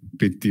be a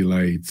bit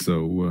delayed.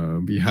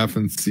 So we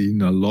haven't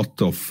seen a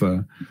lot of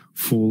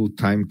full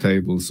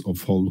timetables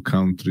of whole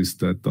countries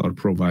that are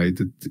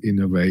provided in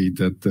a way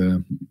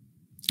that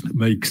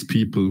makes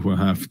people who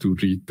have to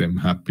read them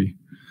happy.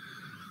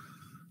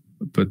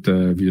 But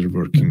we're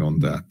working on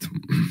that.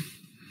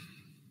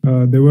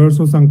 There were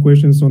also some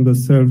questions on the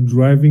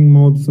self-driving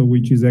mode, so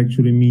which is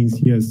actually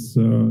means, yes,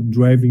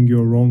 driving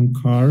your own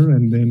car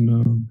and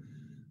then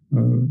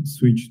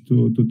switch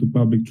to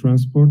public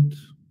transport.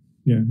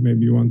 Yeah,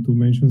 maybe you want to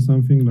mention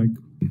something, like,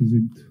 is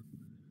it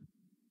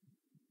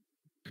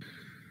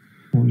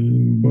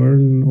on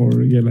Bern, or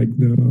like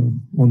the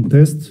on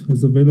test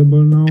is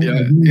available now?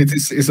 Yeah, it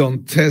is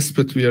on test,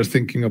 but we are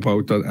thinking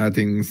about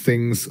adding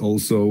things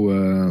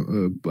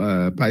also,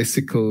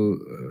 bicycle,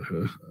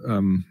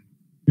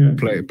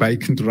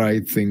 bike and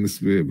ride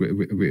things.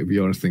 We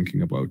are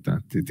thinking about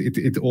that.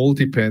 It all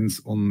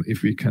depends on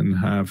if we can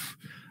have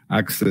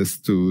access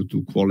to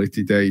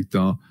quality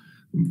data,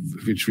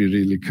 which we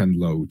really can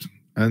load.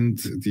 And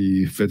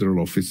the Federal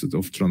Office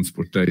of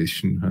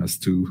Transportation has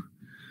to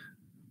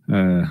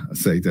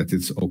say that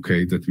it's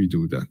okay that we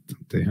do that.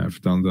 They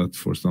have done that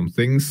for some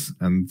things,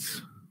 and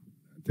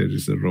there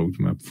is a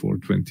roadmap for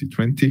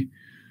 2020.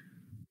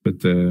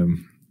 But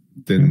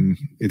then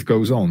it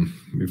goes on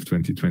with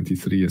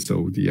 2023.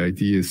 So the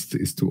idea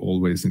is to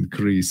always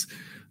increase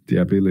the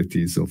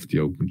abilities of the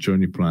Open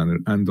Journey Planner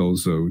and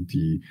also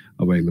the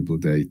available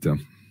data.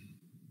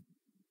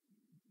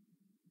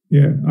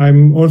 Yeah,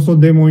 I'm also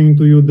demoing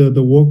to you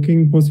the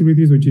walking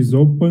possibilities, which is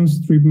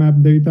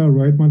OpenStreetMap data,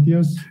 right,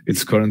 Matthias?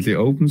 It's currently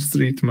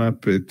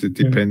OpenStreetMap.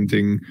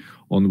 Depending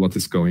on what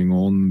is going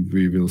on,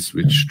 we will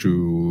switch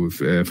to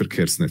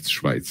Verkehrsnetz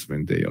Schweiz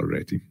when they are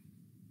ready.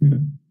 Yeah.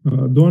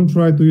 Don't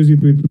try to use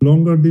it with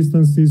longer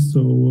distances.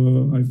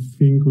 So I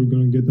think we're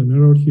going to get an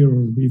error here,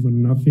 or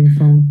even nothing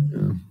found.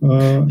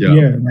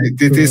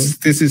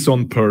 This is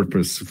on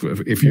purpose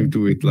if you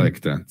do it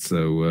like that.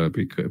 So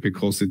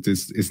because it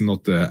is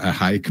not a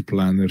hike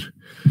planner,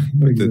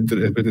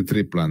 but a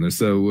trip planner.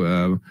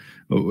 So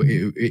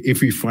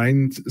if we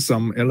find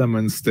some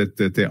elements that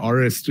there are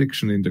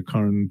restriction in the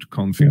current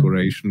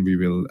configuration, we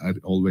will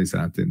always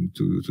add them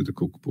to the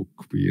cookbook.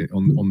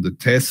 On the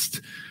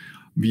test,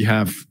 we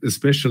have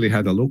especially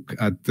had a look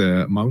at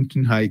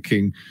mountain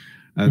hiking,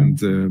 and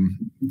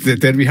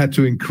there we had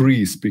to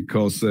increase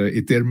because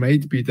there may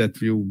be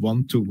that you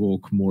want to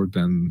walk more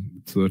than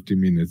 30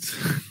 minutes.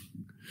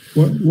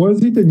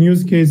 Was it a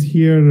use case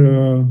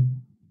here,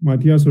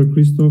 Matthias or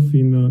Christoph,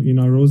 in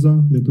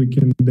Arosa that we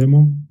can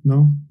demo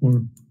now?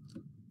 Or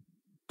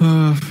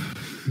I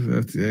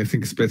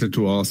think it's better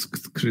to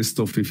ask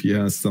Christoph if he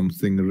has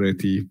something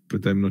ready,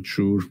 but I'm not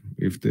sure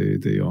if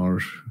they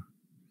are.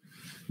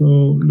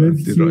 So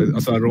let's see.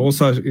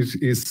 Rosa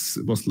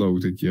was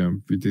loaded. Yeah,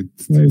 we did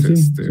the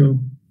test there. So,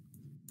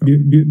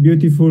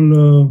 beautiful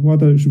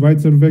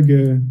Schweizer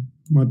Wege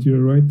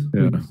material, right?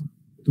 Yeah.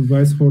 To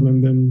Weisshorn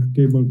and then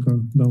cable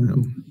car down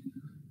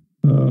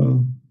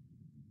to.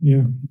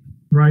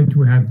 Right,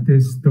 we have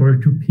this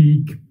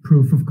door-to-peak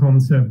proof of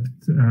concept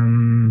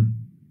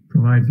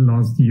provided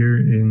last year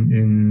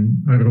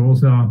in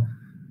Arosa.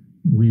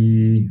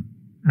 We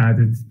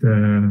added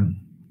the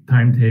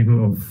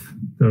timetable of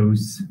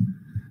those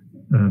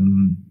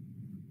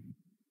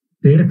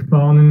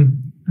Bergbahnen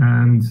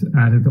and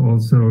added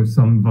also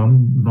some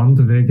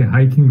Wanderwege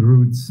hiking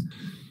routes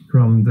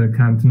from the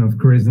canton of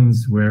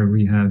Grisons where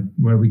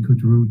we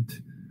could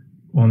route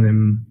on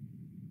them,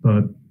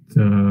 but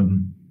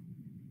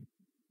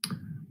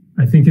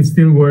I think it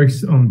still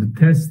works on the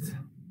test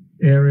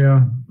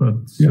area, but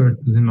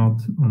certainly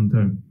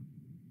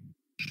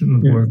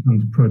shouldn't work on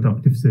the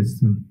productive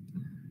system.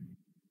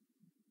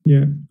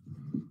 Yeah.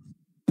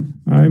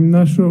 I'm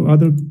not sure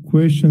other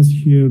questions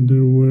here.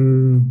 There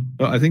were.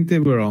 I think they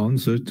were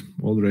answered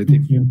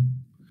already. Yeah.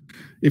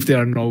 If there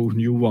are no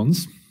new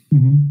ones,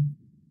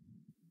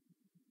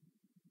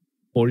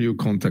 or you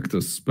contact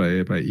us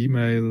by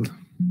email.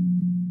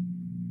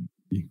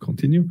 We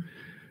continue.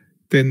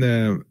 Then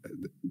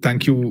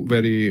thank you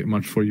very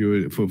much for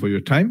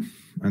your time,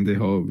 and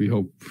we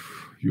hope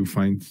you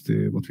find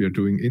what we are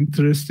doing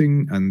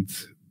interesting, and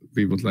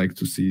we would like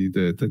to see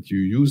that you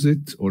use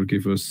it or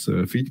give us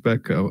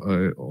feedback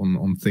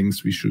on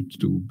things we should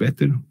do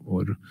better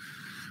or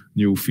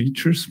new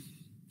features.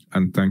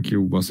 And thank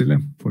you, Vasile,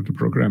 for the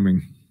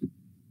programming.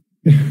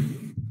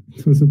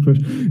 It was a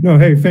pleasure. No,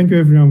 hey, thank you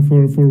everyone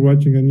for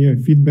watching, and yeah,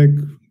 feedback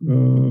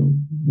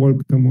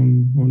welcome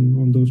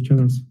on those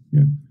channels.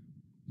 Yeah,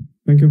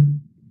 thank you.